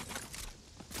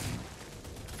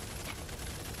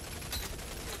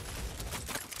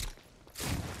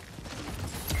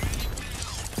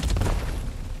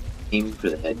 Aiming for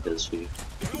the head does for you.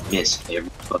 You miss every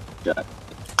fucking shot.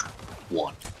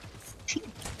 One.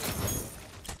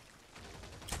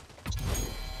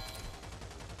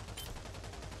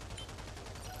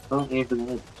 Oh, aim for the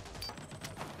head.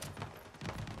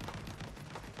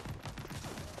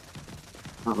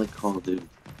 Not like Call of Duty.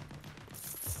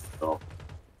 At all.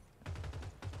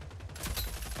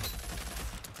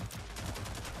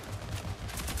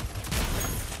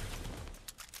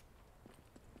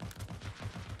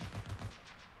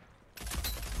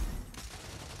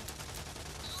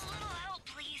 A little help,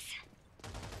 please.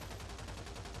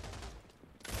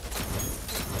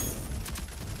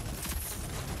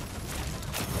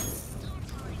 Don't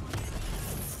tell anyone.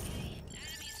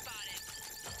 Enemy spotted.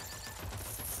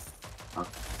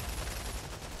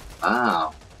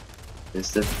 Wow.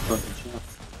 Missed every fucking shot.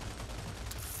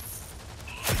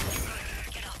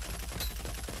 Get up.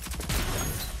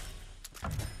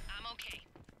 I'm okay.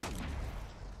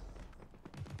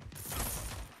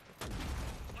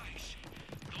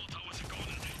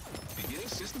 Beginning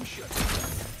system shutdown.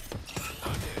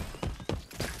 I'm dead.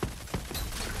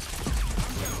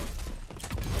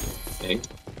 Okay.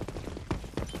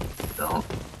 Don't.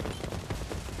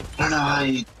 I don't know how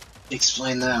you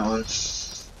explain that one.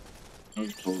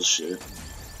 That's bullshit.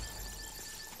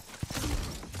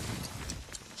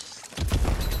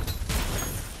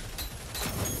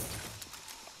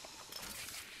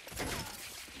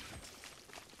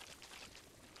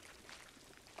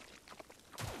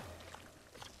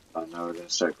 Oh, now we're gonna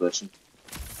start glitching.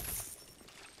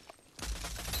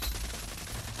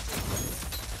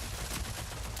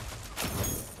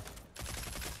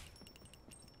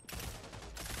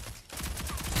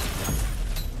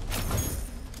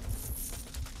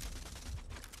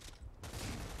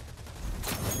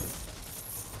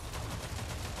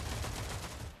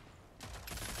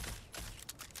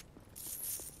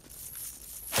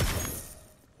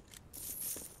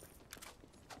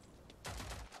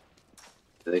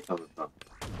 Where are they coming from?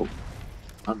 Oh,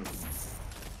 I don't know.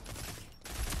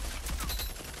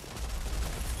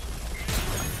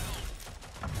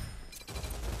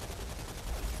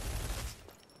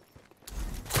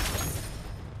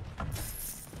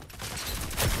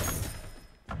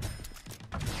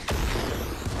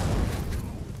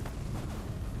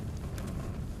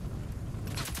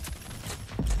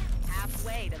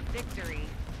 Halfway to victory.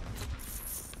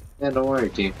 Yeah, don't worry,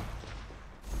 team.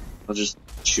 I'll just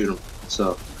shoot him.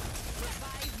 So,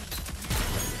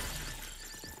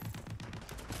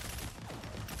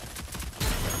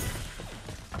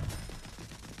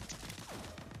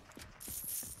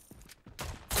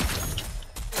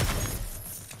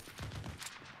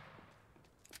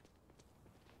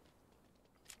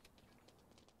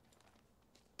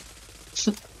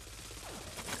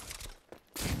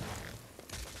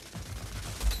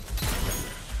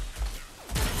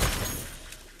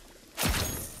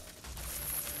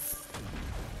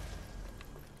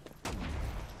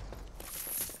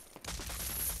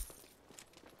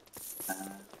 I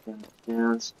got the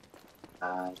downs.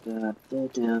 I got the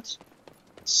downs.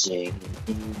 Singing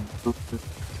in the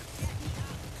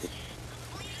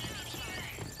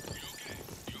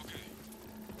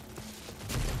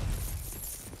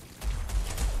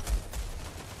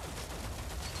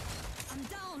I'm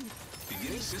down.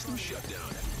 Beginning system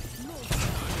shutdown.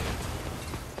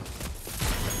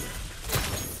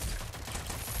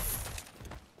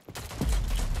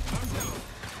 I'm down.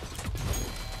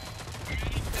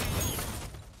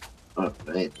 Oh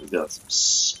man, we got some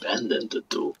spending to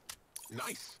do.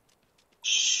 Nice.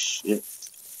 Shit.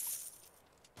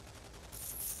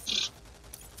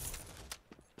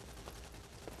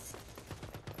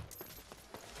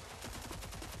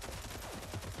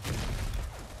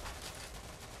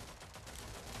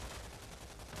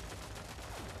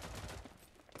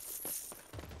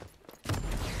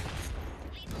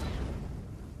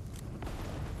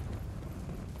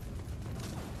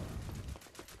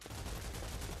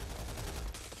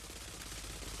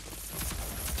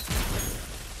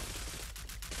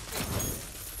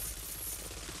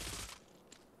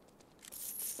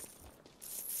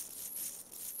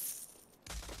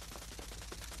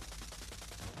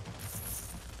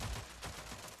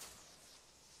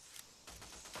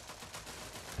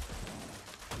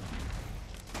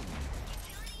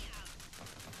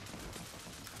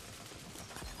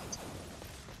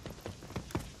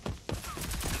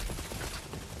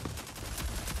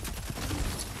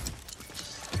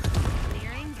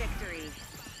 Nearing victory.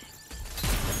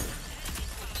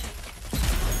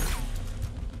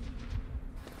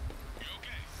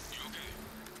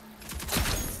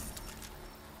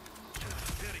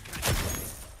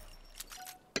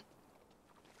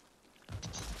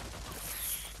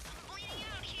 Bleeding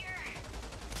out here.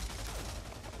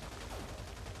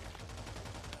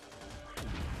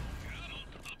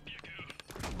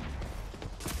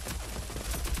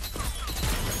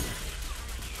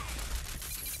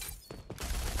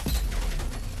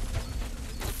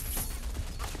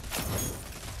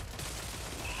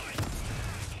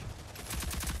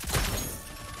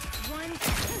 One.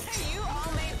 You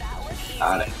all made that look easy.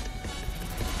 Got it.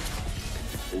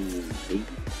 Ooh, baby.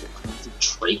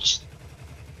 Concentration.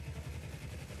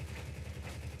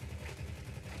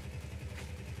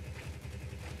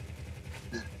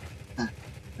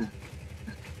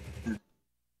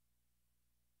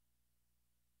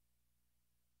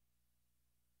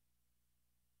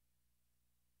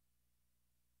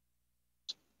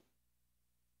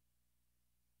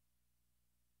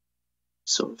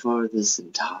 So far this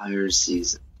entire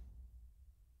season,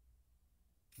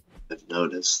 I've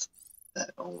noticed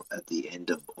that at the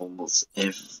end of almost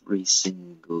every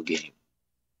single game,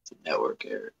 it's a network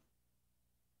error.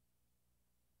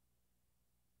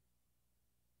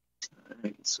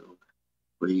 Alright, so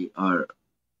we are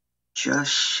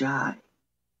just shy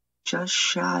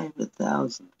of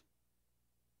 1,000.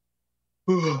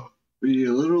 We need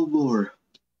a little more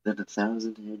than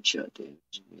 1,000 headshot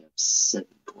damage. We have 7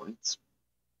 points.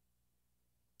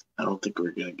 I don't think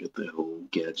we're gonna get the whole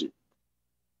gadget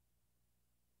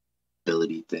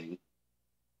ability thing.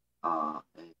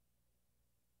 And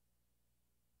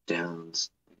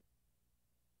downs.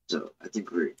 So I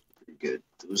think we're good.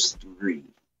 Those 3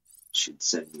 should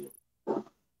send me. Let's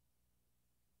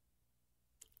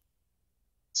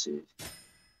see.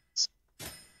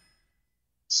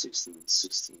 16.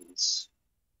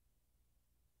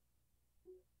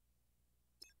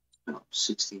 No,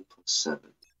 16 plus 7.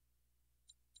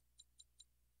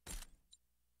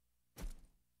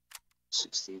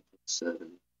 16 plus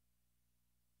 7.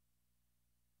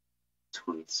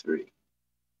 23.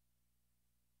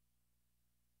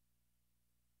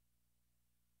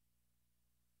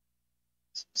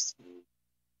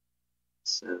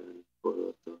 7, 4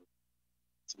 left over,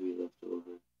 3 left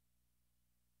over.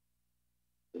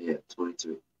 But yeah,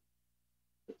 23.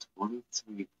 The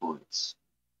 23 points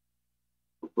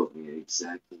will put me at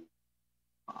exactly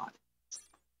 5.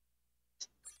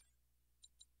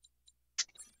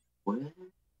 What?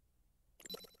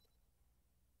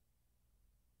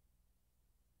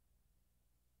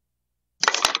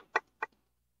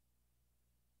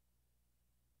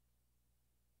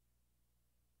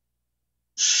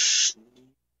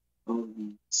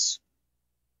 Lobbies.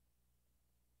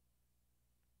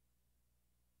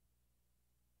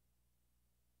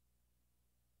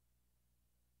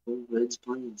 Red's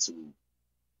playing some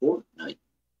Fortnite.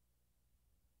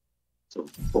 So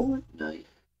Fortnite.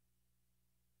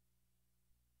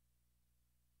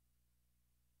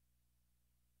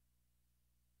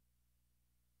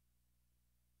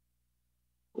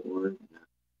 Fortnite.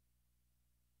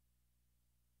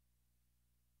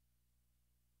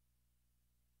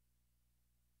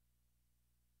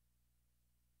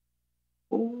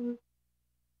 Fortnite.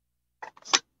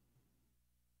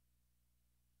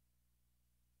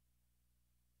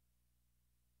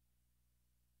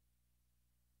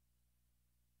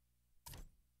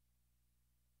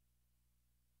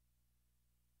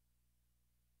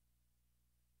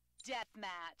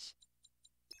 Deathmatch.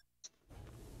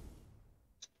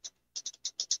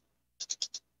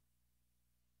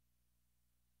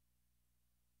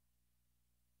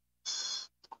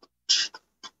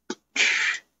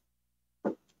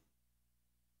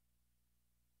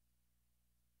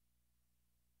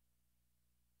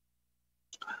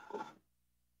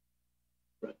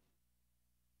 Right.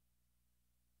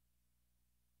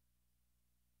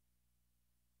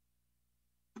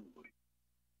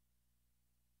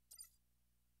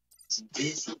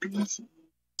 Busy, busy.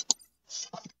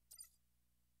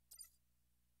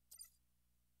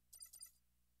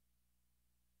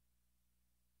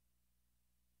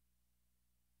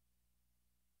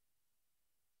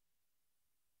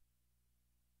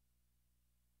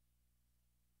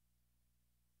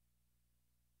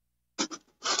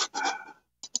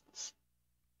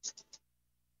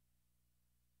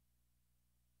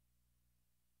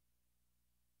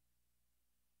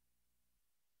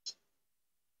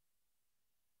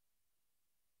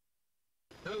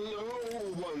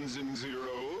 Hello, ones and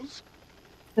zeros.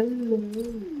 Hello,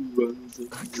 runs and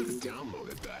I could have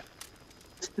downloaded that.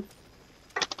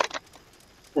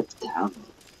 Let's download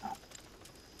that.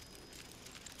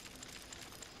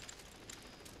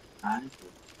 I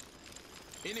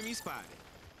Enemy spotted.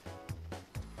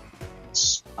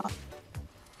 spot.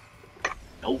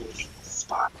 No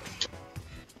spot.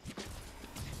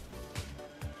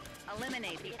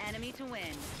 Eliminate the enemy to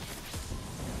win.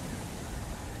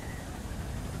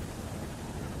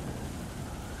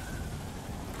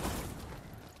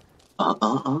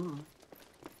 Uh.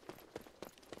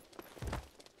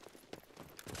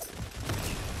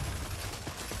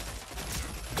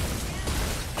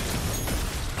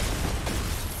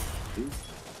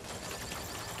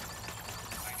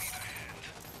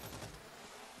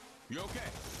 You okay?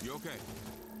 You okay?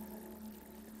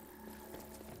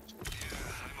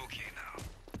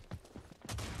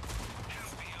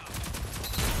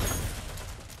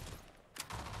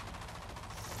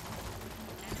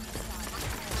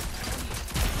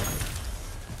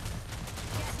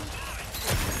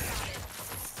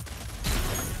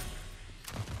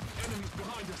 Enemies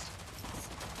behind us.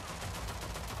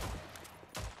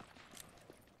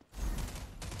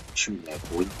 Shoot that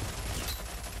boy.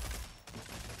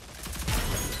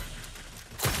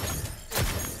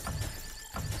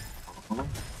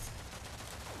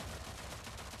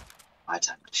 My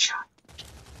time to shine.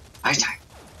 My time.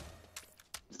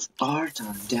 It's our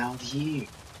time down here.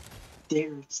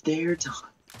 There, it's their time.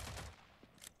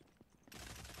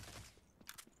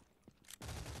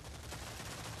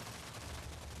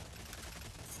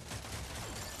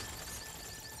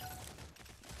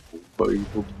 Baby,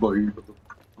 baby,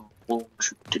 I want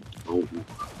you to know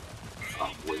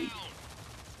I'm waiting.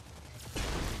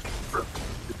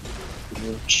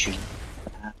 Connection,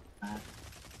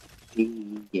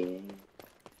 yeah.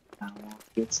 I want to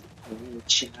get some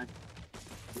headshot.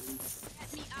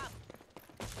 Set me up.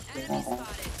 Enemy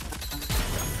spotted.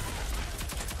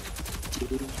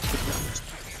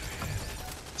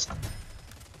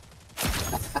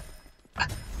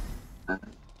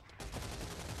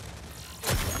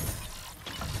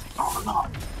 Oh no,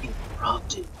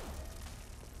 interrupted.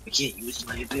 I can't use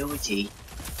my ability.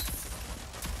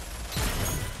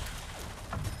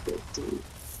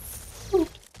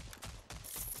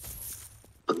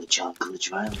 Glitch on glitch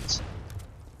violence.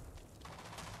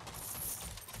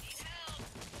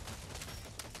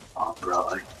 Oh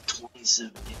bro, 20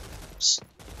 27 hits.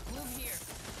 Move here.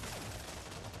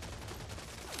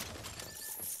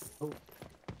 Oh.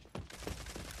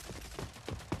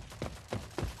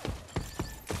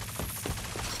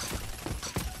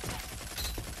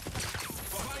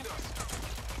 Behind us.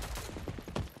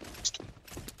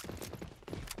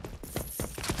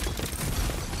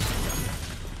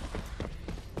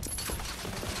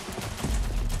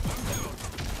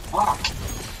 Fuck!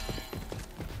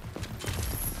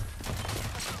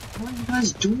 What are you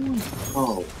guys doing?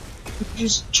 Oh, you're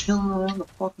just chilling around the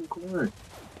fucking corner.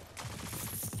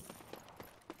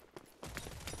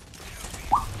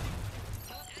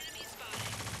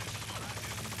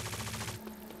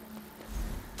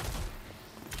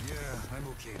 Yeah, I'm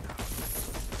okay now.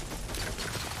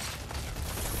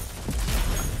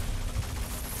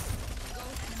 Go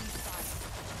enemy spotted.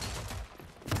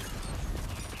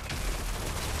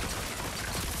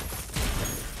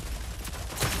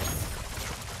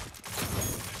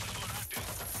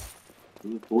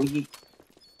 Good boy.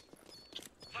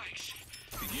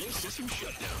 Beginning system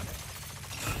shutdown.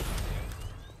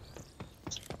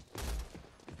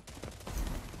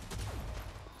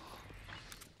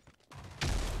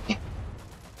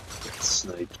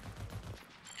 Sniped.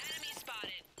 Enemy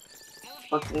spotted. Move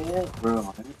Fuck yeah,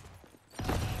 bro.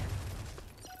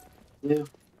 Yeah.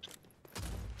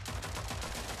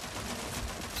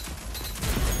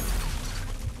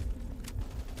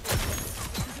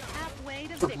 Halfway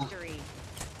to victory.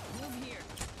 Move here.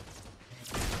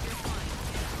 You're fine.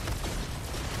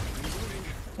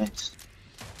 Thanks.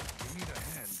 You need a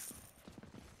hand.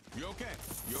 You okay?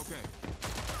 You okay?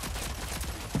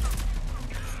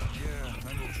 Yeah,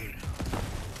 I'm okay now.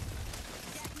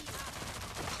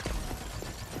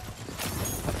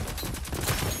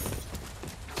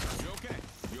 You okay?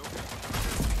 You okay?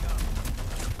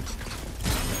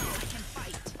 I can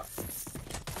fight.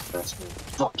 That's me.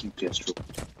 Fuck you, Destro.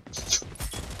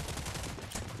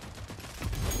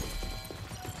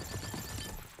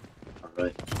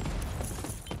 Alright.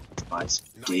 Buy some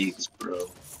digs, bro.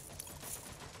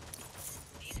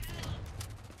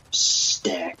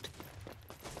 Stacked.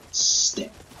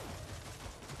 Stacked.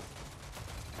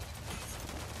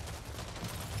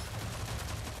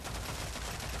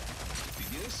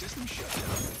 Beginning system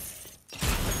shutdown.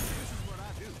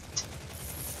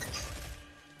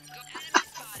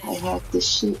 I have this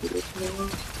shit with it, bro.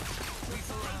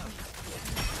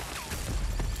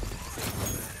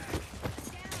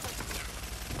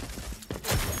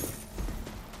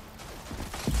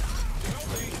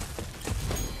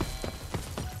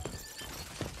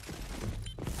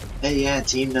 Hey, yeah,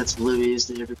 team that's oblivious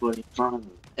to everybody in front of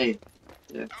them. Hey,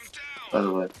 yeah, by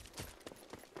the way.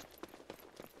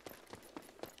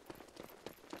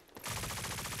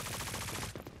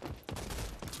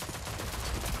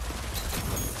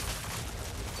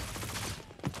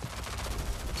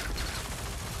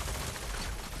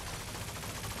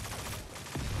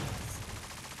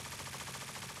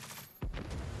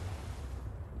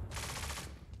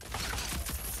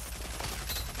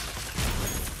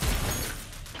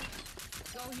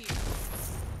 Go here.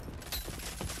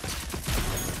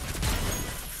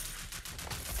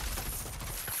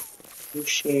 You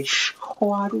say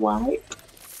squad wipe?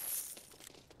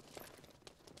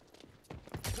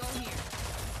 Go here.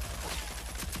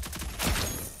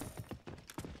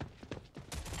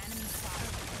 Enemy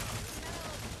spotted.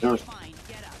 No. You're fine.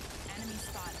 Get up. Enemy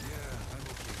spotted. Yeah, I'm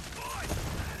okay.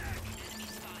 Enemy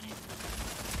spotted.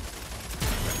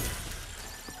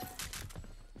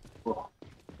 Oh.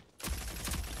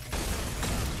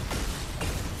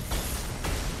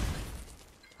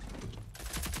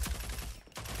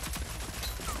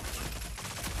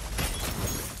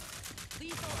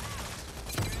 Lethal out.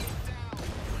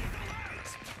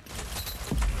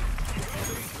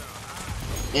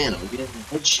 Man, I'm getting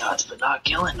headshots but not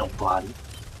killing nobody.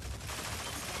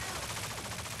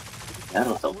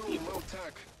 That'll help Low, people. low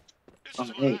tech. Oh,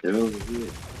 hey, they're over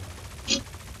here.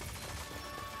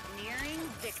 Nearing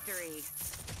victory.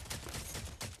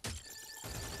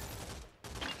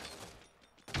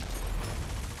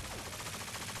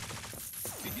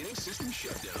 Beginning system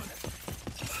shutdown.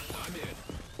 I'm in.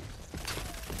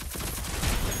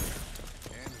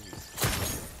 Enemies.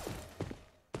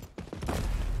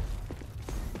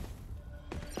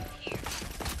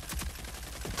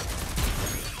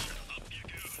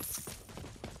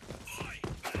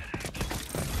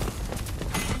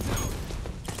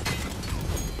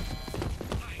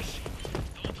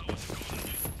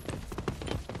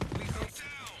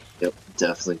 Yep,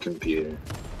 definitely computer.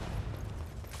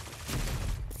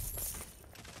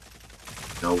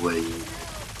 No way you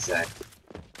exactly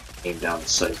came down the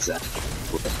sight exactly.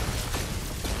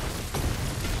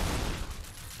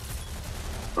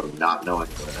 not knowing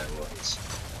where I was.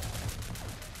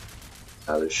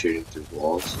 Now they're shooting through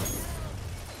walls.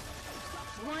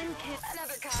 One kid.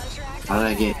 Another contract. How did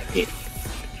I get hit?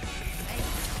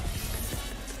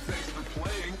 Thanks for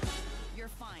playing. You're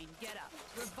fine. Get up.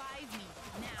 Revive me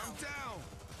now. I'm down.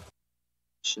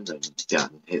 Shouldn't have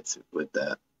gotten hit with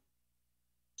that.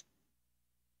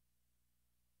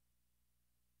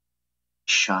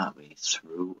 Shot me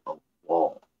through a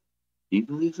wall. Do you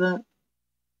believe that?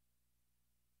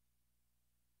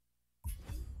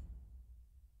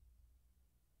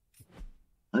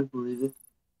 I believe it.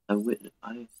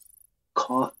 I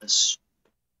caught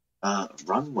a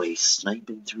runway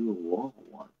sniping through a wall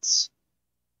once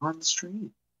on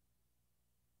stream.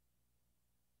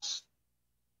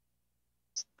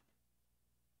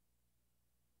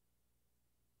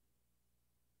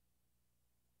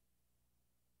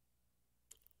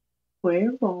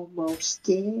 We're almost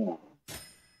there.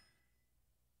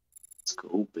 Let's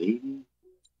go, baby.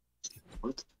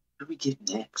 What do we get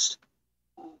next?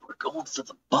 Oh, we're going for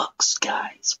the bucks,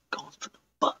 guys. We're going for the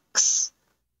bucks.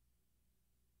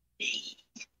 Hey,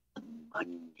 the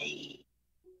money.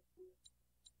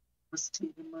 Let's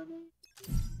take the money.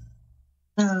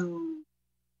 No.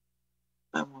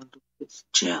 I want to do this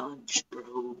challenge,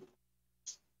 bro.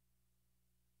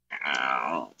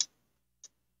 Ow.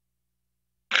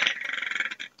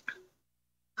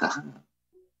 Haha.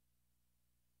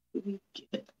 What do we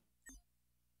get?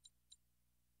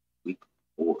 Week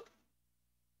 4.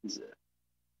 Is it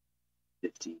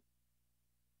 50?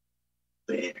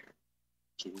 Banner.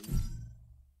 Kidding me?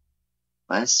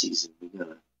 Last season we got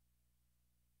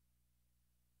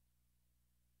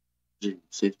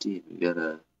 150 and we got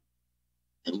a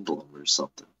emblem or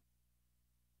something.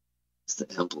 The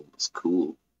emblem was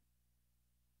cool.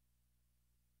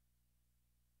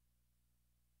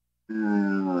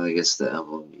 I guess the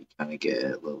emblem you kind of get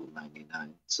at level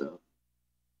 99, so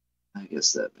I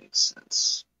guess that makes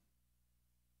sense.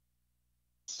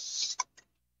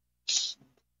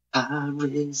 I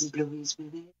raise the blows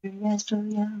whenever I for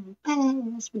your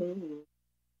password.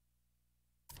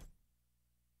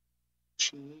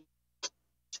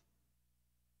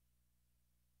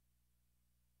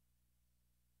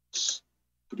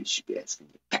 Pretty should be asking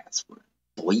your password,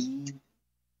 boy.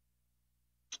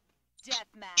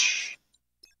 Deathmatch.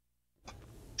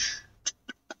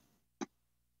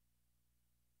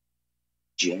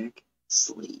 Jack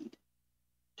Slade,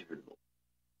 Turtle,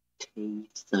 Tay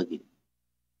Thuggin,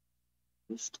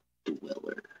 Rift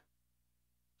Dweller,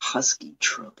 Husky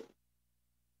Trouble.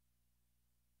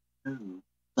 Oh.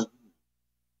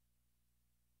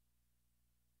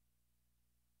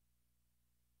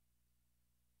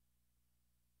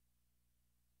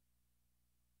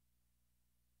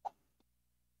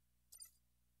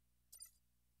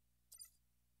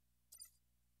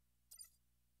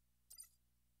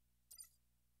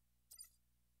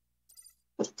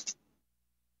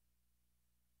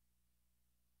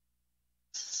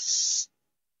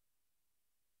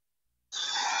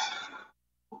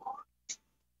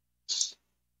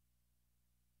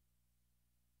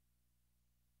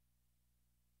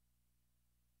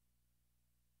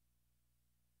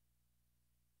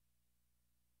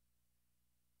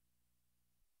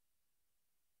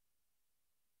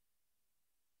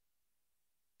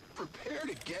 Prepare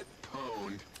to get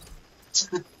pwned.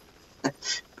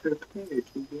 Prepare to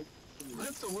get.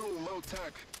 That's a little low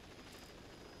tech.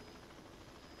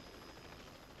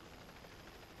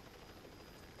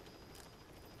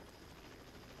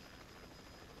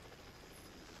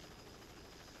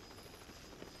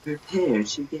 Prepare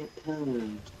to get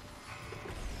pwned.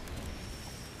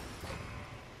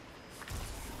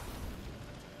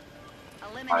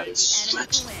 Eliminate I the enemy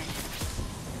stretched. to win.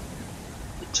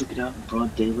 They took it out in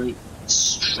broad daylight and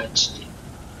stretched it.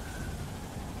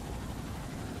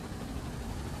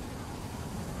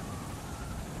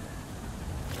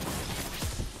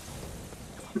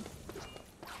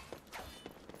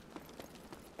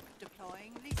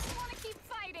 Deploying the. I want to keep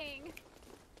fighting.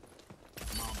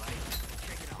 Come on, buddy.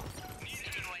 Check it off.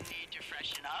 Anyone need to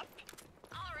freshen up?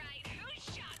 All right, who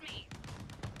shot me?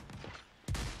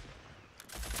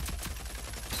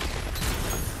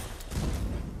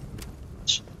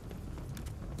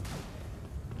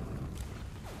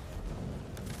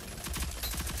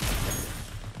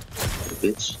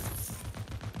 Bitch.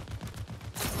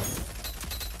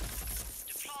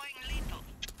 Deploying lethal.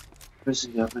 Person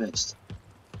got next.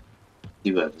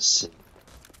 You have a sin.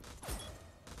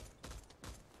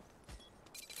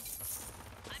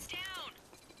 I'm down.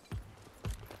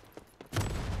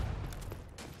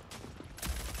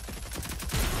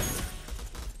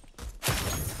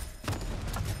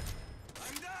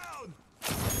 I'm down.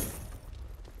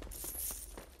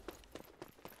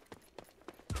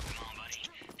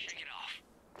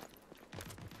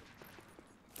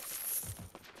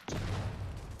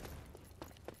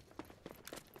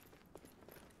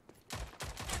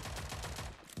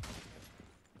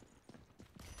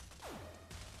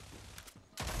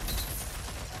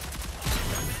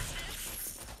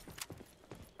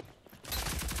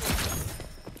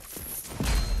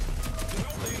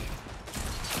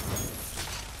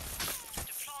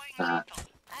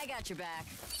 got your back.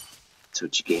 That's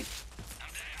what you get.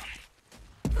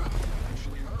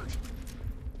 Actually hurt.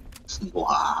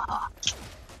 Wow.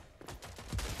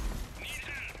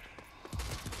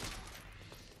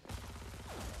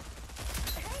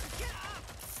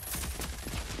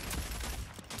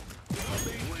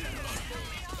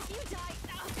 If you die,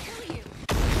 I'll kill you.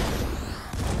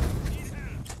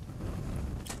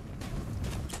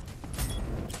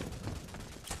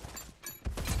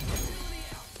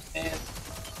 And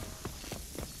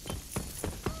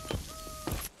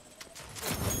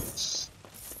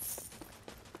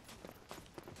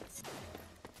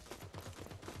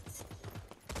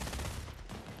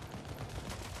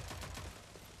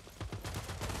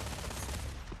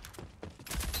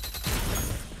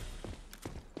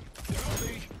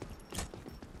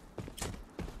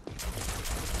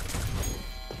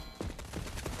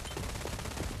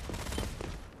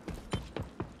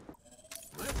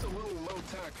That's a little low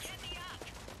tech.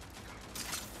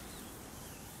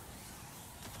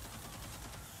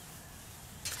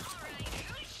 Alright,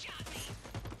 who shot me?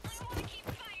 I wanna keep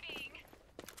fighting.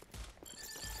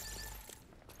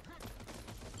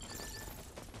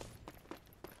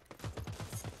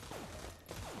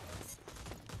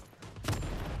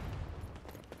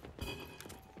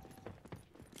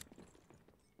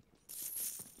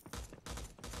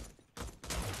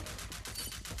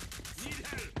 Need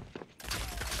help.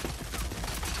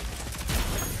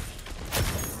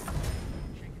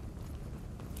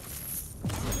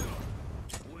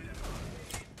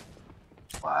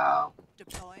 wow.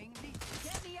 Deploying the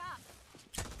Get me up.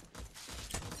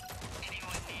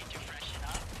 Anyone need to freshen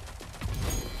up?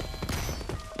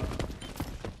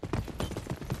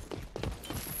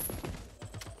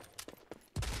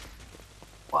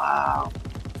 Wow.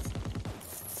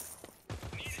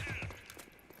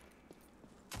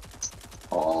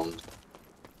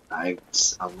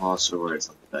 I'm lost for words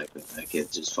on the fact that that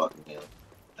kid just fucking nailed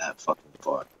that fucking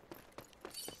part.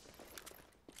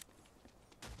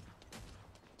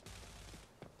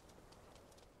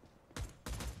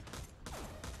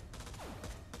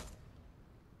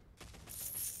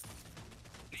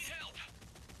 Need help.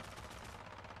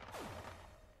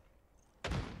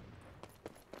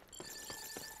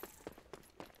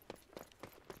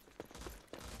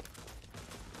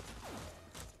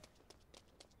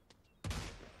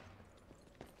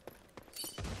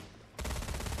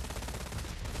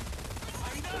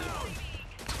 I'm down.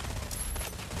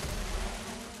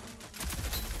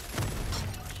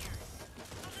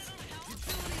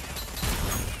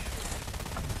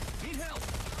 Need help.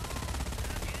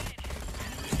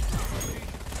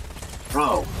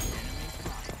 Bro,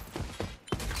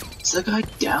 is that guy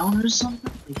down or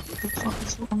something? Like, what the fuck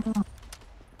is going on?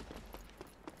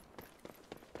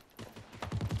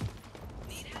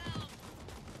 Need help?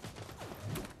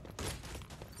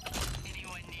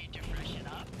 Anyone need to freshen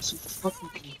up? I'm so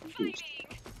fucking confused.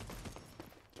 Fighting.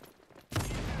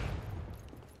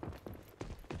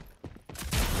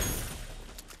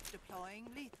 deploying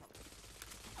lethal.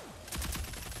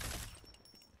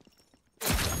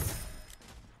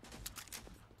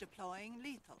 Deploying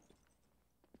lethal.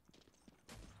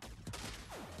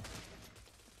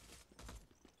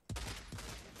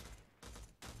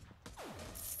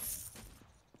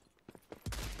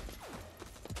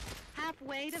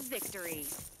 Halfway to victory.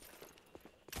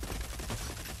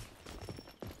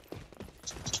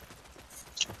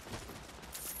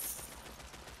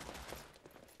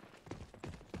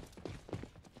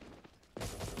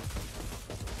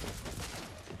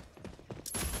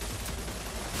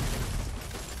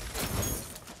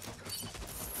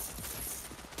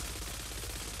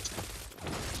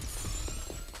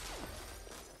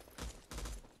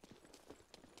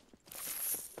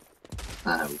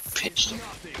 I'm pinched him.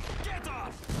 Nothing. Get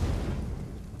off.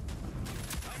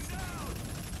 I'm down.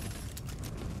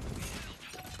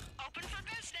 Open for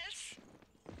business.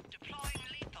 Deploying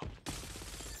lethal.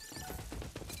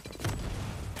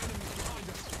 Enemies behind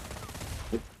us.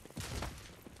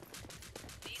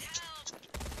 Need help?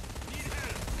 Need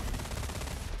help.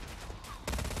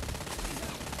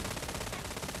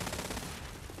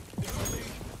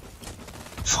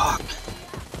 Fuck.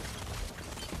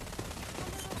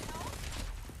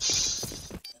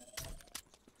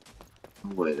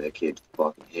 No way that kid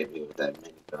fucking hit me with that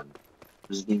minigun.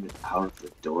 Wasn't even out of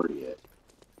the door yet.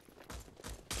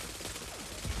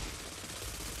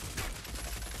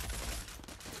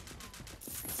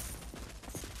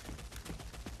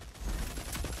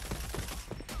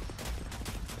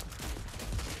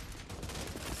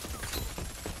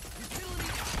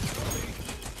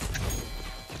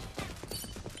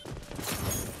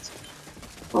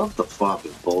 Love the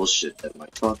fucking bullshit that my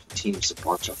fucking team's a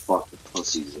bunch of fucking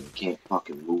pussies and can't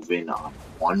fucking move in on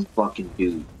one fucking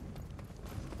dude.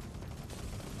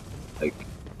 Like,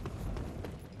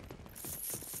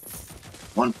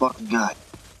 one fucking guy. What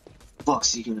the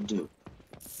fuck's he gonna do?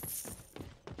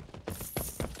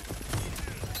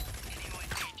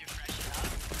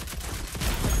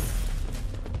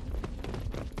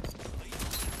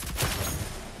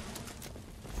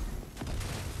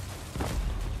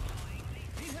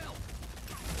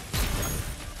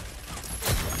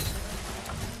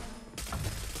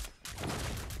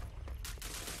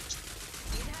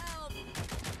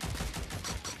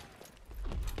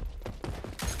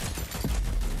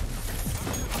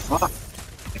 Fuck.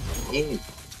 Hey.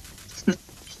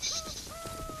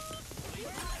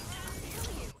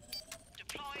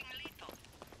 Deploying lethal.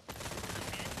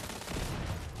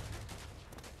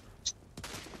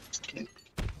 Can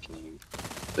you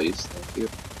please? Thank you.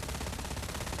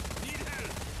 Need help.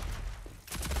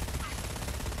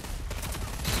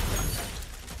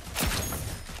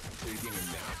 Taking a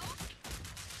nap.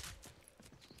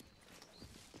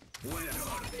 Where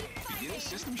are they? Begin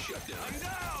system shutdown. I'm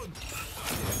down.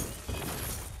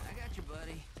 I got you,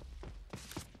 buddy.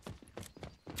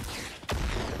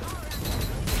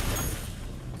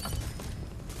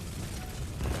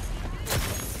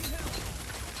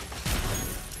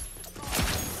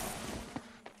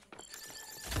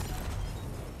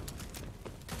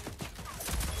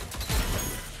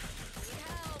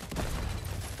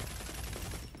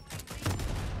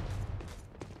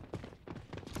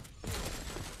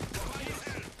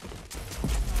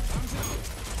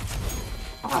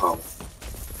 Wow.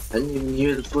 I didn't even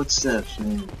hear the footsteps,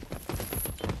 man.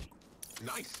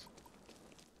 Nice.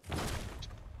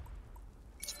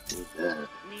 Look at that.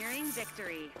 Nearing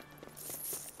victory.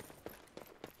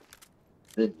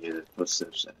 I didn't hear the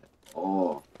footsteps at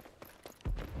all.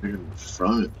 They're in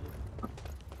front of me.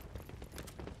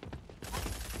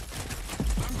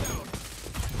 I'm down.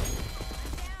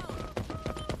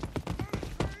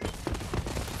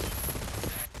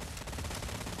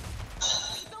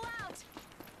 Go out.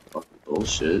 Fucking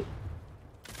bullshit.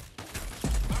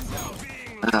 I'm down.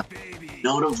 Being Ah, like baby.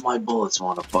 none of my bullets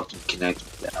want to fucking connect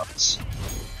with Alex.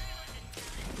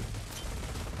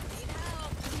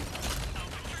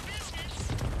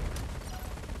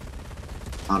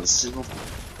 Not a single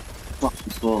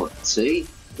fucking bullet. See?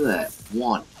 Look at that.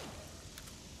 One.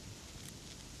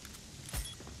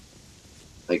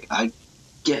 Like, I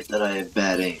get that I have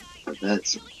bad aim, but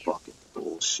that's some fucking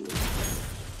bullshit.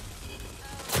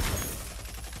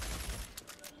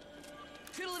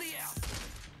 Utility out.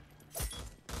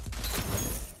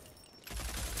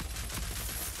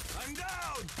 I'm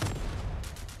down.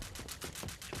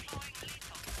 Deploying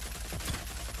lethal.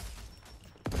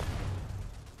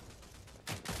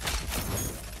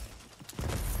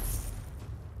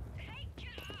 Take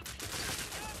it up.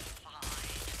 You're fine.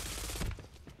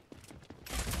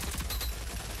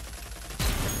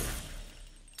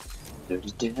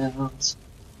 Dirty downs.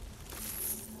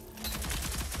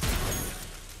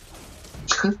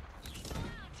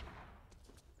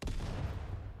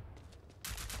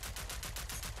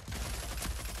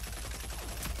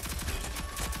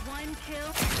 One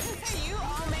kill. You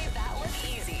all made that look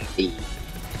easy. Hey.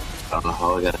 I don't know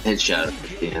how I got a headshot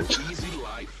at the end. Easy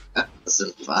life. I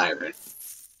wasn't firing.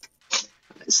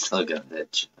 I still got a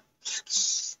headshot.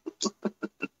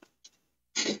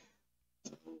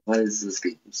 Why is this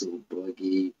game so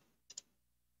buggy?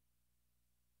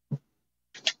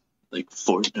 Like,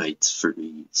 Fortnite's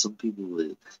free. Some people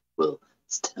will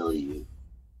tell you,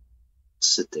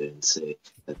 sit there and say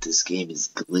that this game is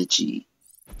glitchy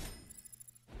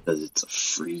because it's a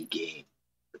free game.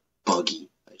 Buggy,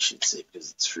 I should say,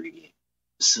 because it's a free game.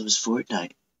 So is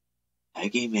Fortnite.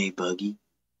 That game ain't buggy.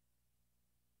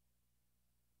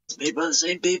 It's made by the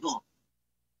same people.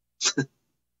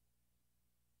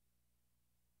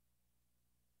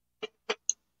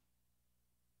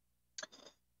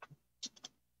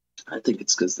 I think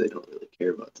it's because they don't really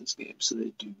care about this game, so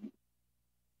they do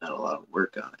not a lot of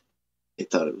work on it. They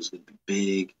thought it was going to be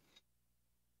big,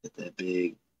 not that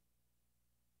big.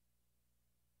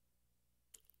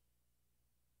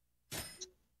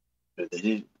 But they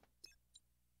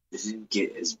didn't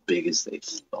get as big as they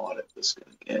thought it was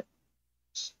going to get.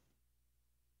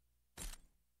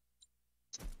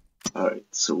 Alright,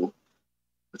 so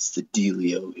what's the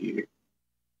dealio here?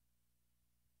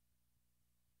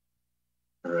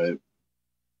 Alright,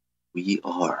 we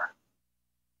are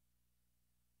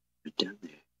right down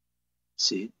there.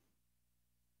 See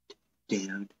it?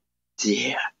 Down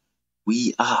there.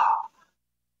 We are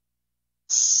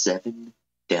 7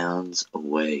 downs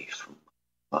away from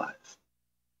 5.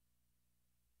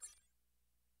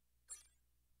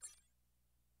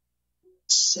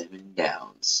 7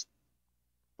 downs.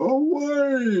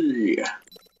 Away!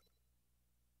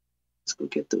 Let's go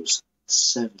get those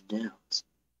 7 downs.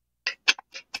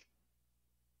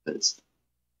 Because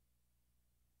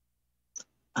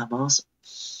I'm awesome.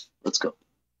 Let's go.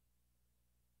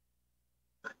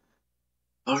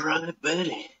 Alright,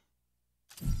 Betty.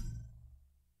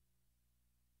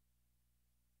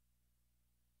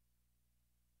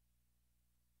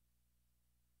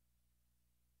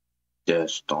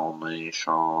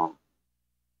 Destination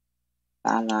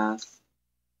Palace.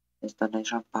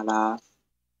 Destination Palace.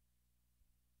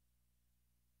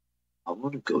 I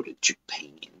want to go to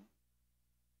Japan.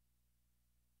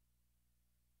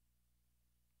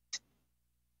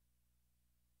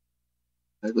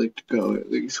 I'd like to go at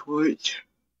least once.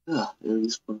 At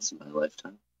least once in my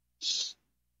lifetime.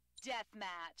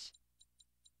 Deathmatch.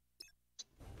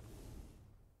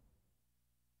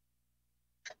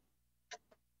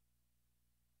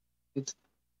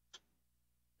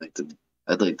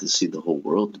 I'd like to see the whole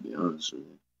world, to be honest with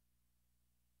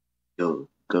you.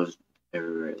 Go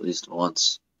everywhere at least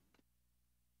once.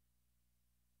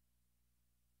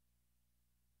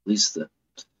 At least the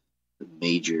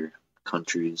major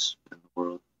countries in the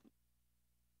world.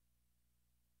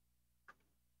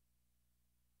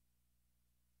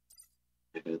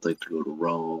 I'd like to go to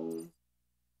Rome.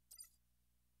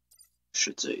 I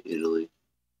should say Italy.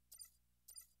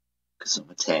 Because I'm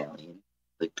Italian.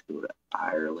 I'd like to go to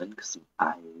Ireland because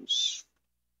I'm Irish.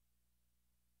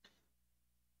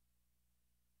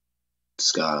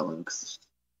 Scotland because it's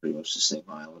pretty much the same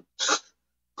island.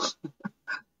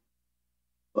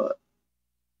 But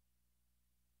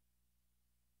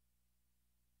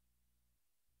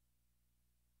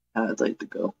I'd like to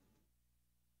go.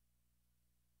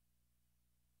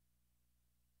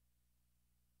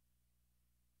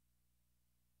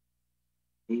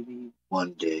 Maybe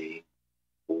one day,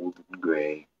 old and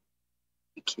gray,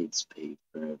 the kids pay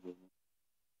for everything.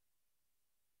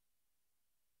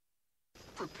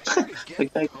 Prepare to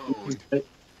get Like pwned. that.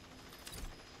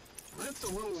 That's a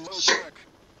little low tech.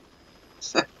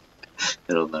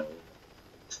 It'll never.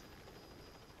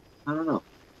 I don't know.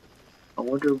 I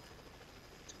wonder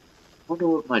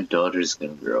what my daughter's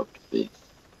gonna grow up to be.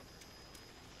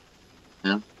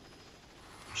 Yeah?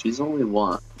 She's only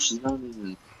 1. She's not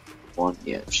even 1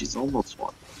 yet. She's almost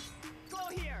 1. Go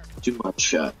here. Too much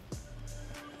shot.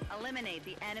 Eliminate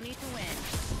the enemy to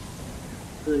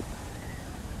win.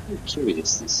 I'm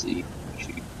curious to see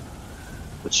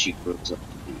what she grows up to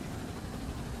be.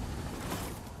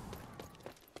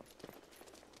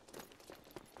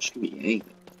 She could be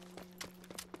anything.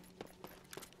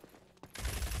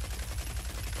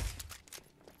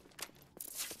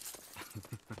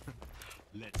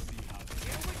 Let's see how.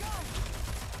 Here we go.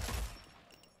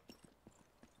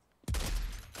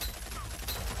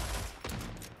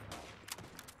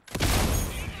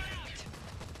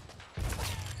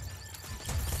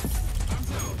 I'm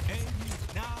down. Aim me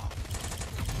now.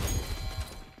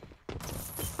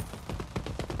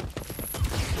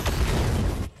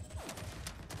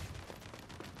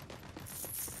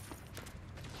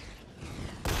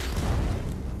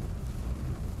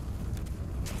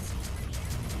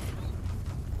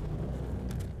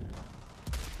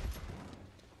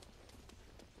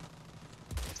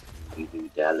 We do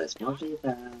Dallas Mafia.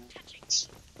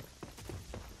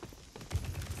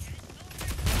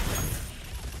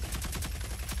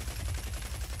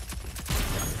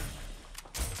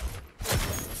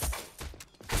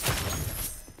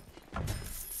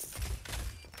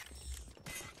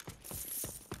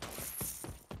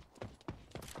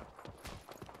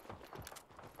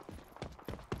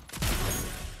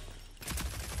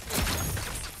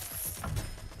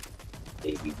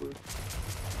 Baby bird.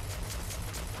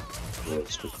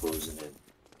 Yes, we're closing in.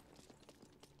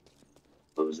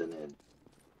 Closing in.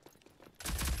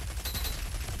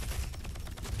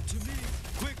 To me,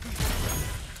 quickly.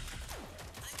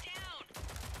 I'm down.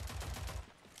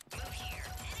 Move here.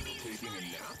 Enemies Taking a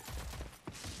nap?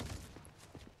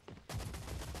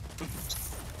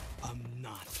 I'm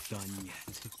not done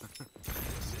yet.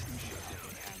 System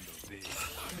shutdown. Handle this.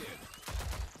 I'm in.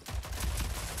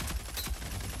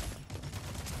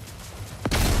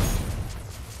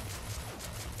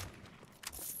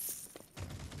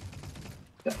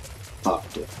 Yeah,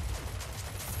 popped it.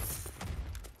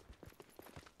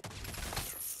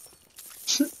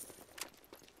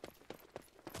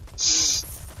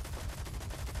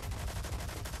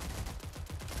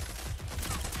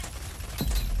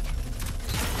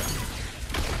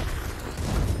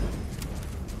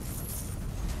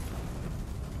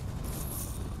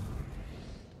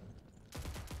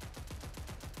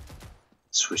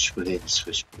 Switchblade,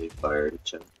 switchblade fired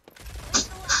each other.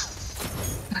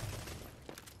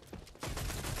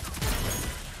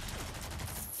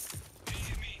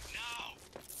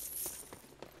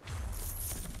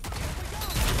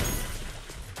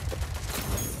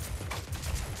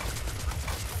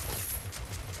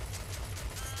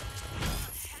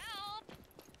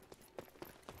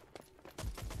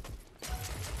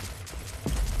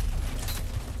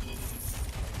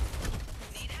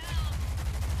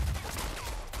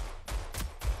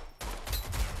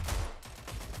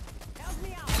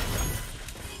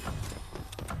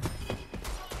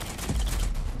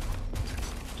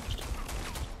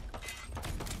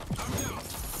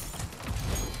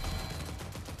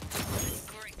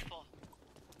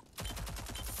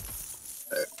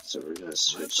 So we're gonna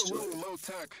switch That's a to little a low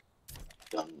tech.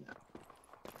 gun now.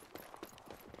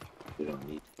 We don't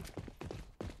need.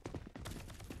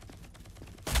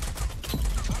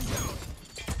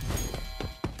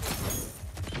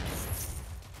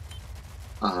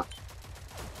 I'm down.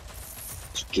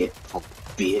 Get punk,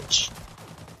 bitch.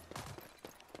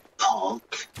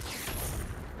 Punk.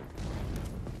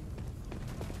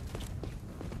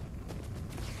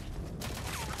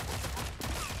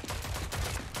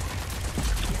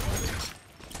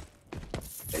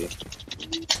 Okay.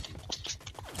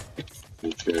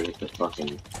 Be sure to hit the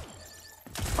fucking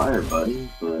fire button,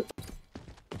 but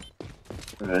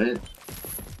alright.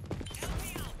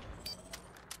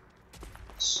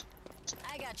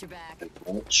 I got your back. I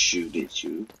won't shoot at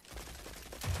you.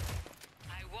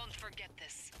 I won't forget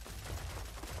this.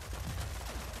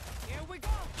 Here we go.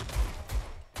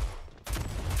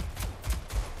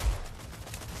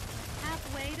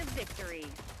 Halfway to victory.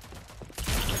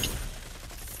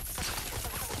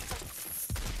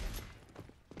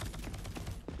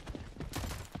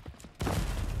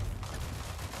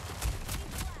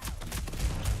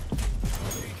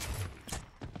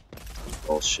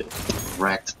 Bullshit.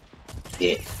 Wrecked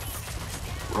it.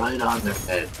 Right on their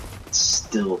head.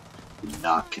 Still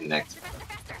not connected.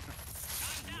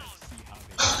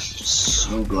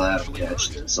 So glad I'm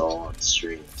catching this all on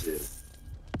stream too.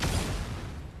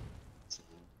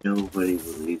 Nobody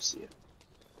believes you.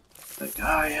 Like,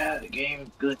 oh yeah, the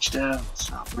game glitched out,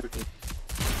 it's not working.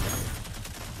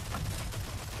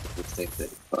 People think that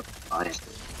you're fucking lying to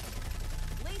them.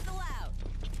 Lethal out.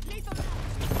 Lethal out.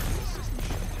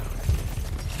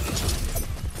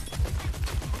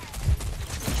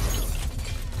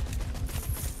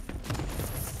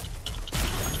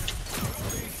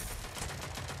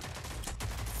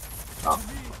 Oh,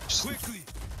 Quickly.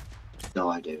 no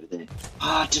idea what they.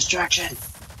 Ah, distraction!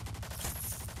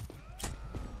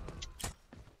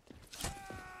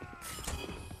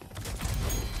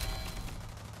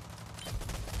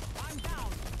 I'm down.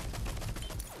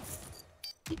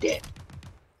 He dead.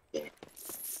 Dead.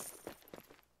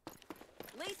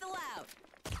 Lethal out.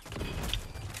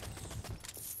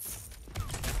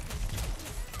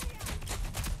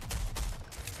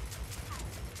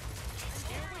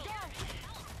 Here we go.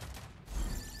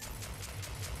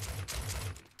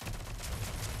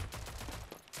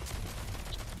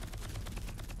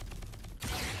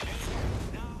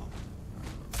 Now.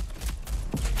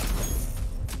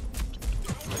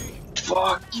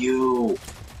 Fuck you!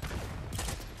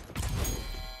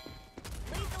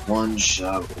 Lethal One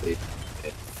shot away.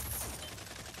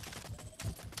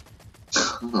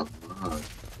 Come on.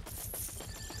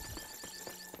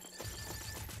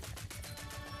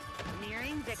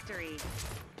 Nearing victory.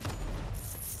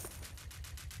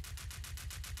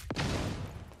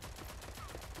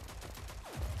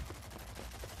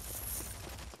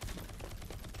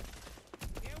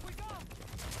 Here we go.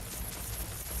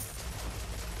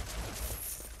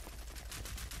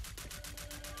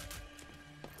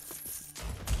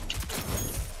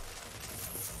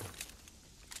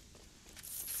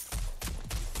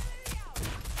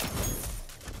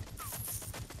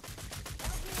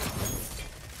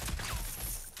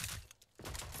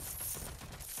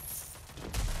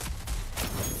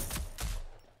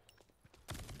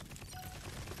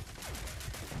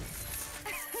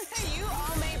 You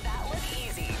all made that look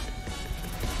easy.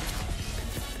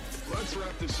 Let's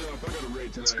wrap this up. I got a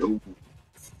raid Let's tonight. go.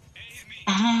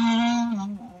 Ah,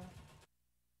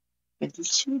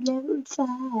 it's level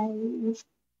 5.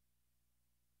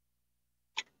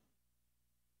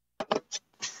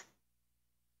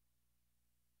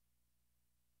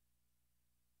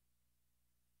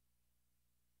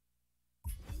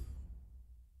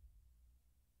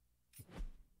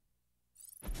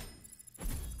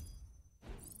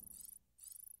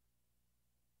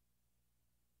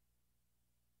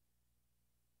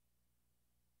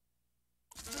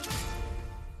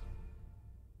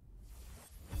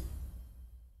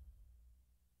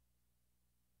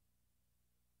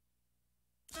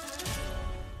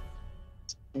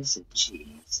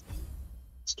 SMGs.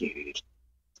 Scared.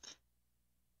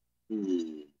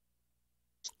 Oh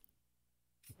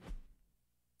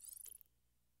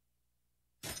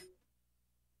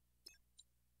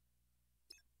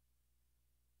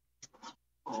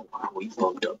wow, we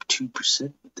bumped up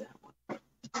 2% with that one.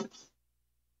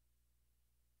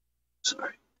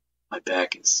 Sorry, my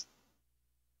back is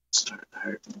starting to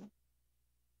hurt.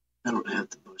 I don't have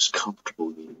the most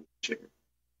comfortable gaming chair.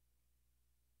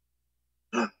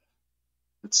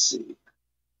 Let's see.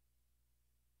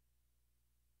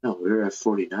 No, we were at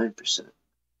 49%.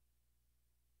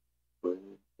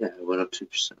 Yeah, it went up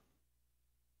 2%.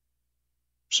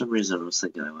 For some reason, I was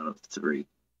thinking I went up 3.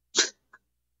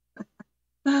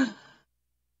 That's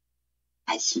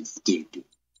so stupid.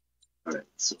 Alright,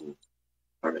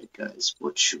 guys,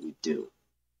 what should we do?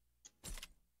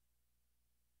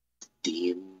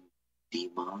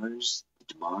 DMars?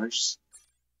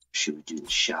 Should we do the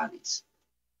shotties?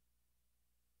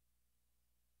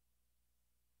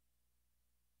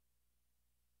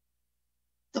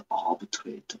 The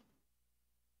arbitrator.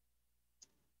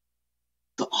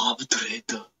 The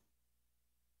arbitrator.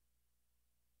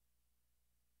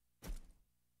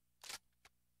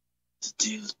 To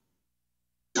deal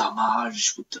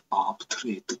damage with the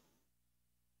arbitrator.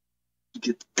 To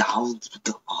get down with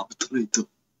the arbitrator.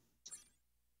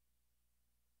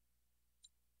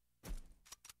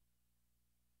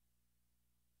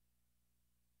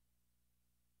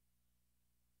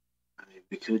 I mean,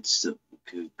 we could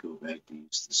go back and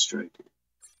use the striker.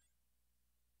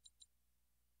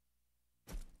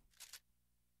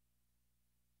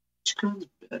 Which gun's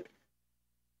better?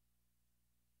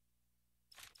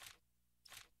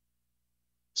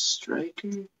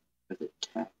 Striker or the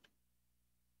tac?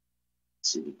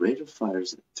 See, the rate of fire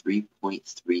is at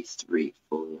 3.33,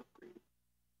 fully upgraded.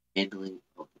 Handling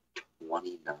of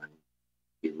 29.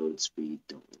 Reload speed,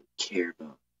 don't really care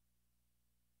about.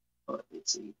 But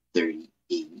it's a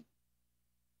 38.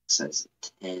 Size of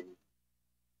 10.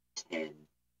 10.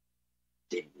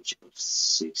 Damage of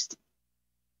 60.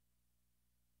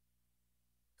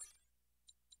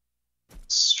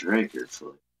 Striker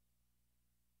for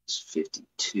is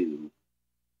 52.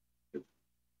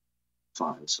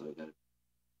 5, so I got a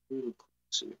little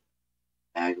closer.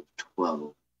 Mag of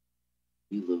 12.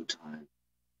 Reload time.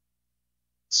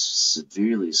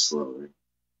 Severely slower.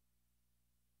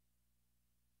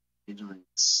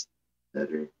 Handling's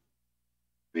better.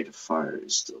 Rate of fire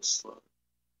is still slow.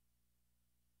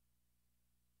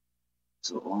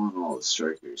 So all in all, the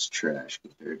striker is trash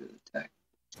compared to the attack.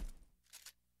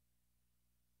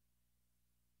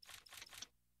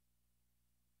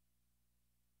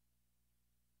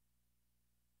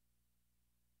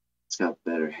 It's got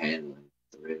better handling.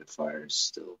 The rate of fire is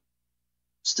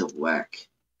still whack.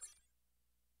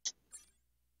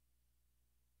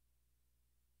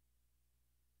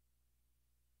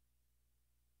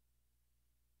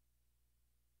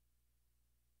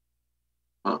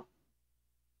 Huh.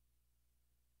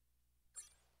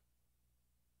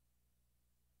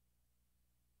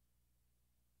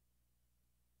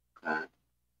 Okay.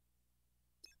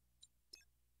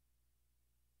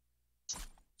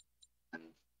 And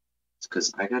it's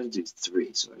because I gotta do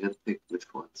 3, so I gotta pick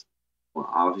which ones. Well,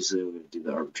 obviously I'm gonna do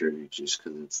the arbitrary just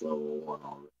because it's level 1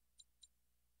 already.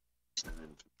 And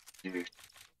then from here,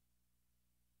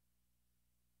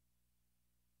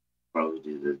 probably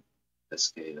do the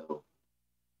SKO.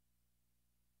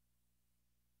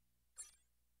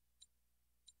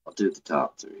 I'll do the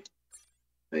top 3.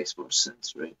 Makes more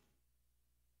sense, right?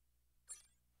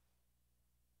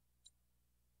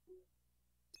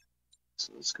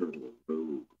 So let's go to the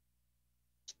rogue.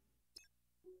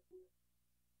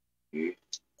 Here.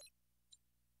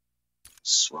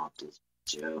 Swap this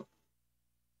Joe.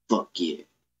 Fuck yeah.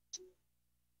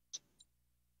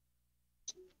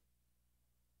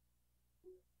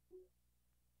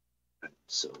 Right,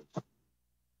 so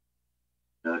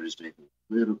now just making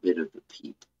a little bit of a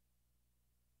peep.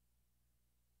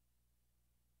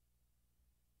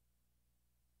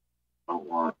 I don't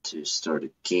want to start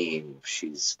a game if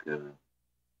she's gonna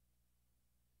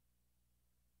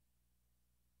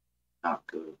not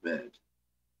go to bed.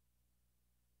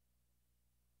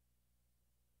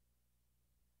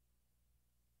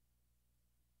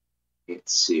 Can't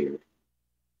see her.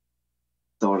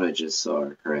 Thought I just saw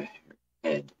her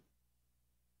head.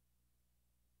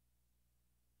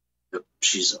 Yep,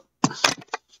 she's up.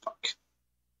 Fuck.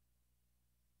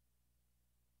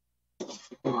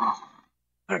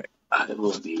 Alright, I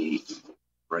will be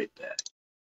right back.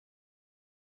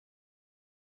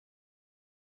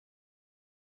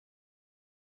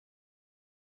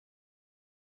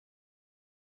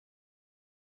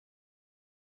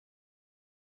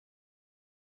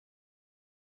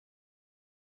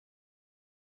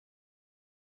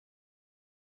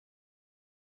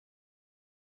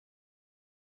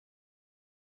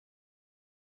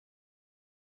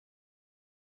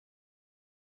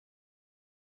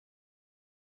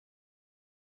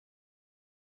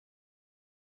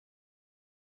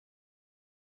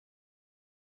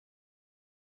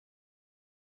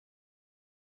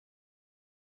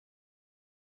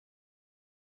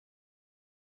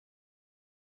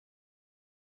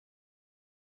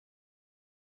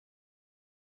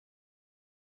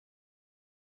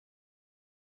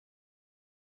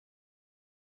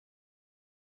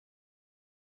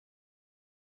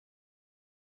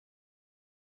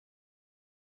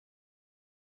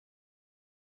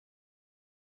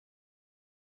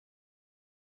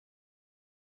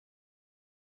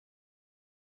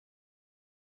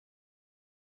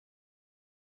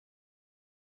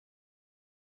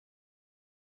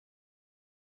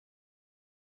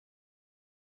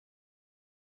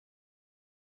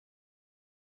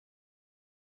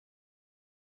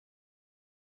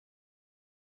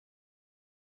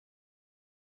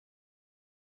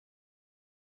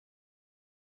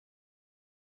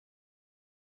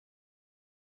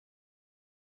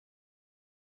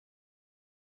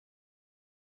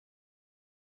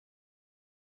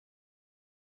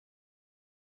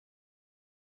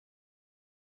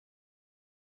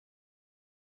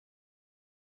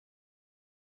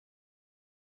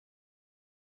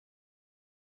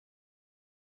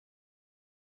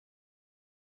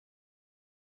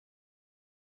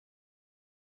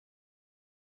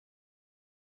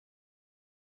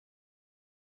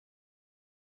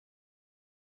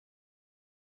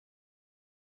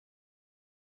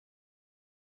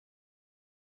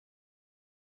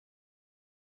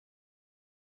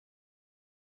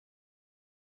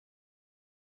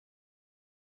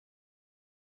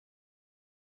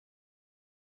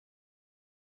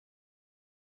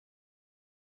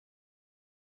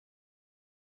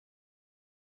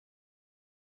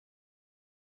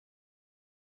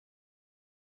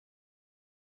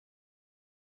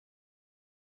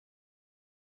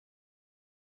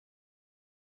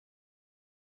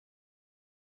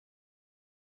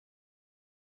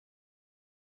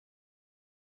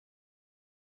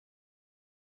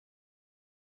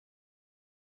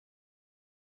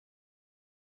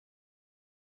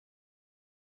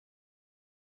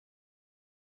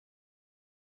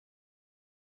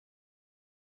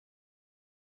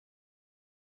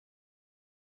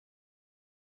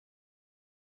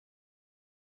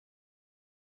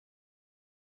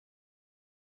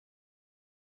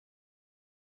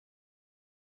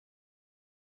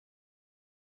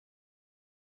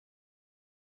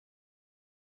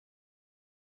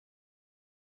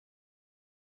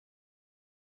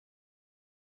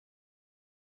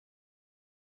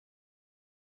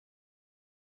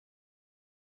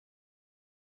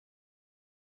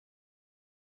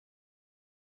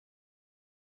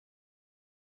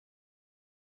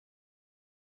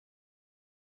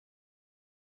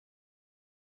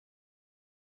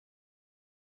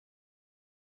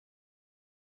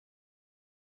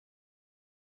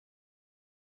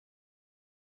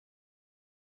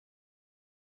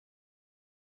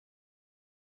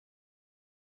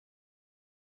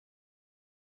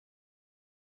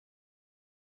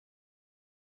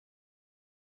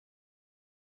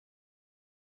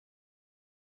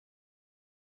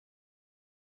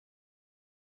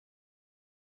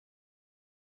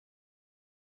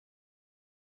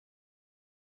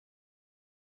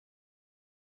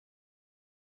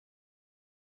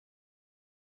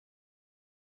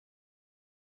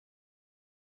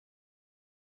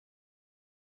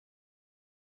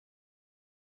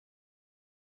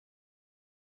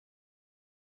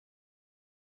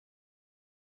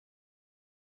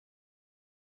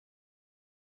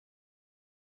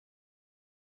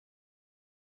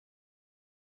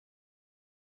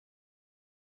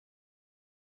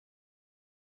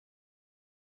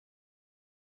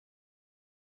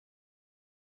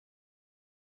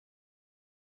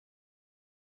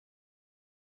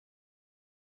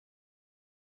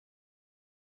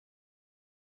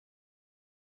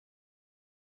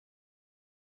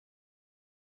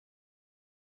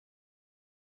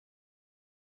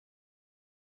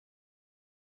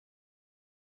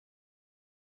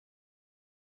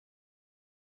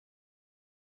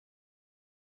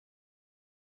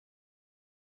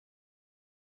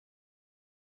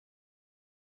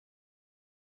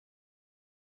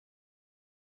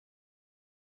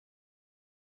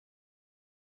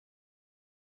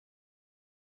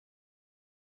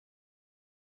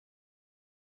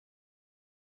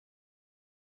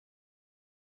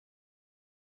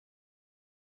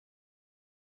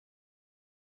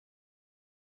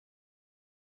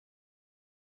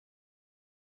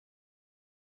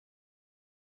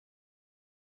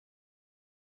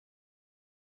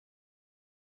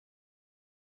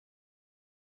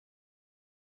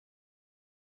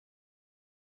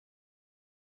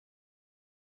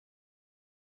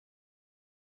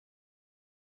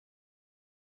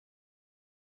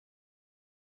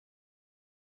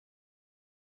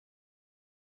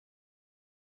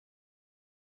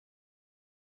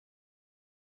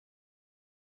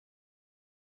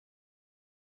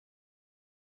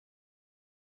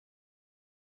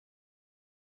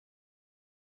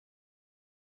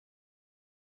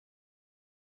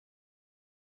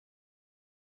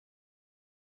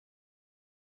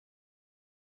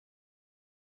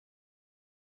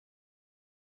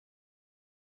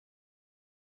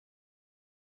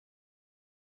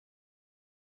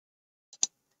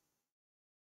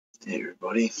 Hey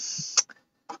everybody.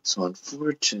 So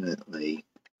unfortunately,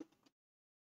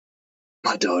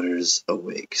 my daughter's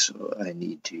awake, so I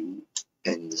need to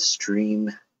end the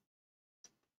stream,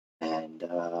 and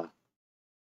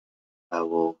I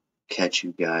will catch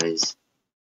you guys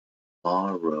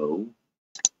tomorrow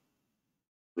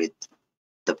with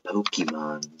the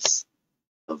Pokemons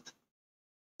of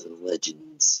the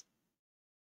Legends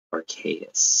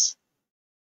Arceus.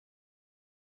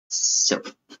 So,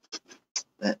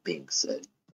 that being said,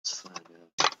 let's find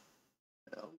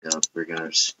out. We're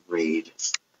gonna raid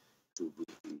who we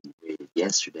raided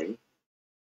yesterday.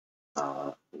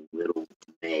 Little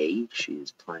May, she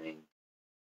is playing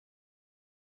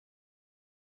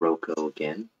Roko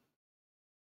again.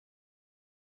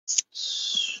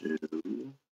 So,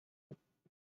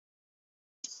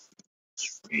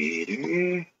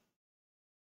 Raider.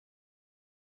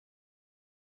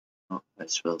 Oh, I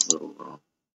spelled a little wrong.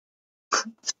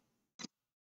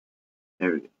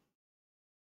 There we go.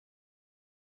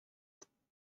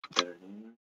 Better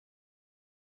name.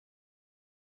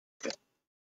 Okay.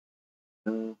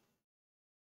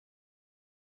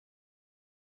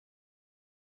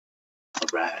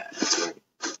 Alright.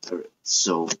 Alright.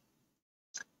 So, I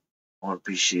want to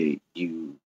appreciate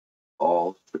you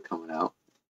all for coming out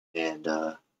and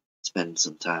spending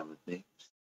some time with me.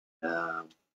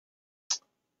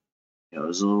 It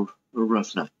was a little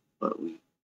rough night, but we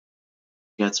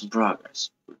got some progress.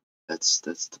 That's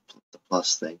the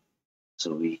plus thing.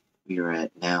 So we are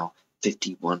at now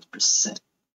 51%.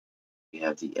 We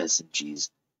have the SMGs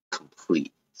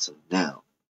complete. So now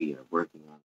we are working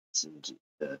on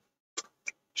the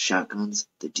shotguns,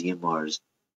 the DMRs,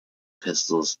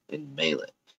 pistols, and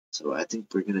melee. So I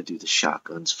think we're gonna do the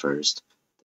shotguns first,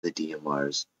 the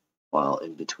DMRs, while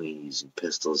in between using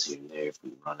pistols here and there. If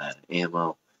we run out of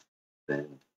ammo,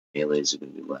 then melees are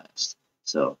gonna be last.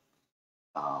 So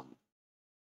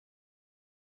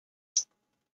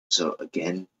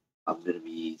again, I'm gonna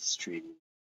be streaming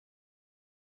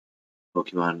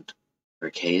Pokemon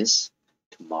Arceus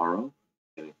tomorrow.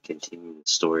 I'm gonna continue the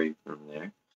story from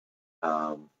there.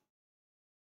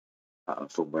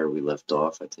 From where we left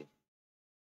off, I think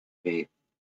we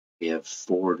have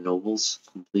 4 nobles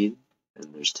completed,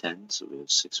 and there's 10, so we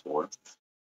have 6 more.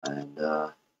 And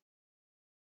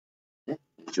yeah,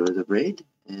 enjoy the raid,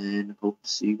 and hope to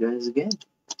see you guys again.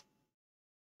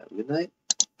 Have a good night.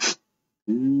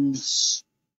 Peace.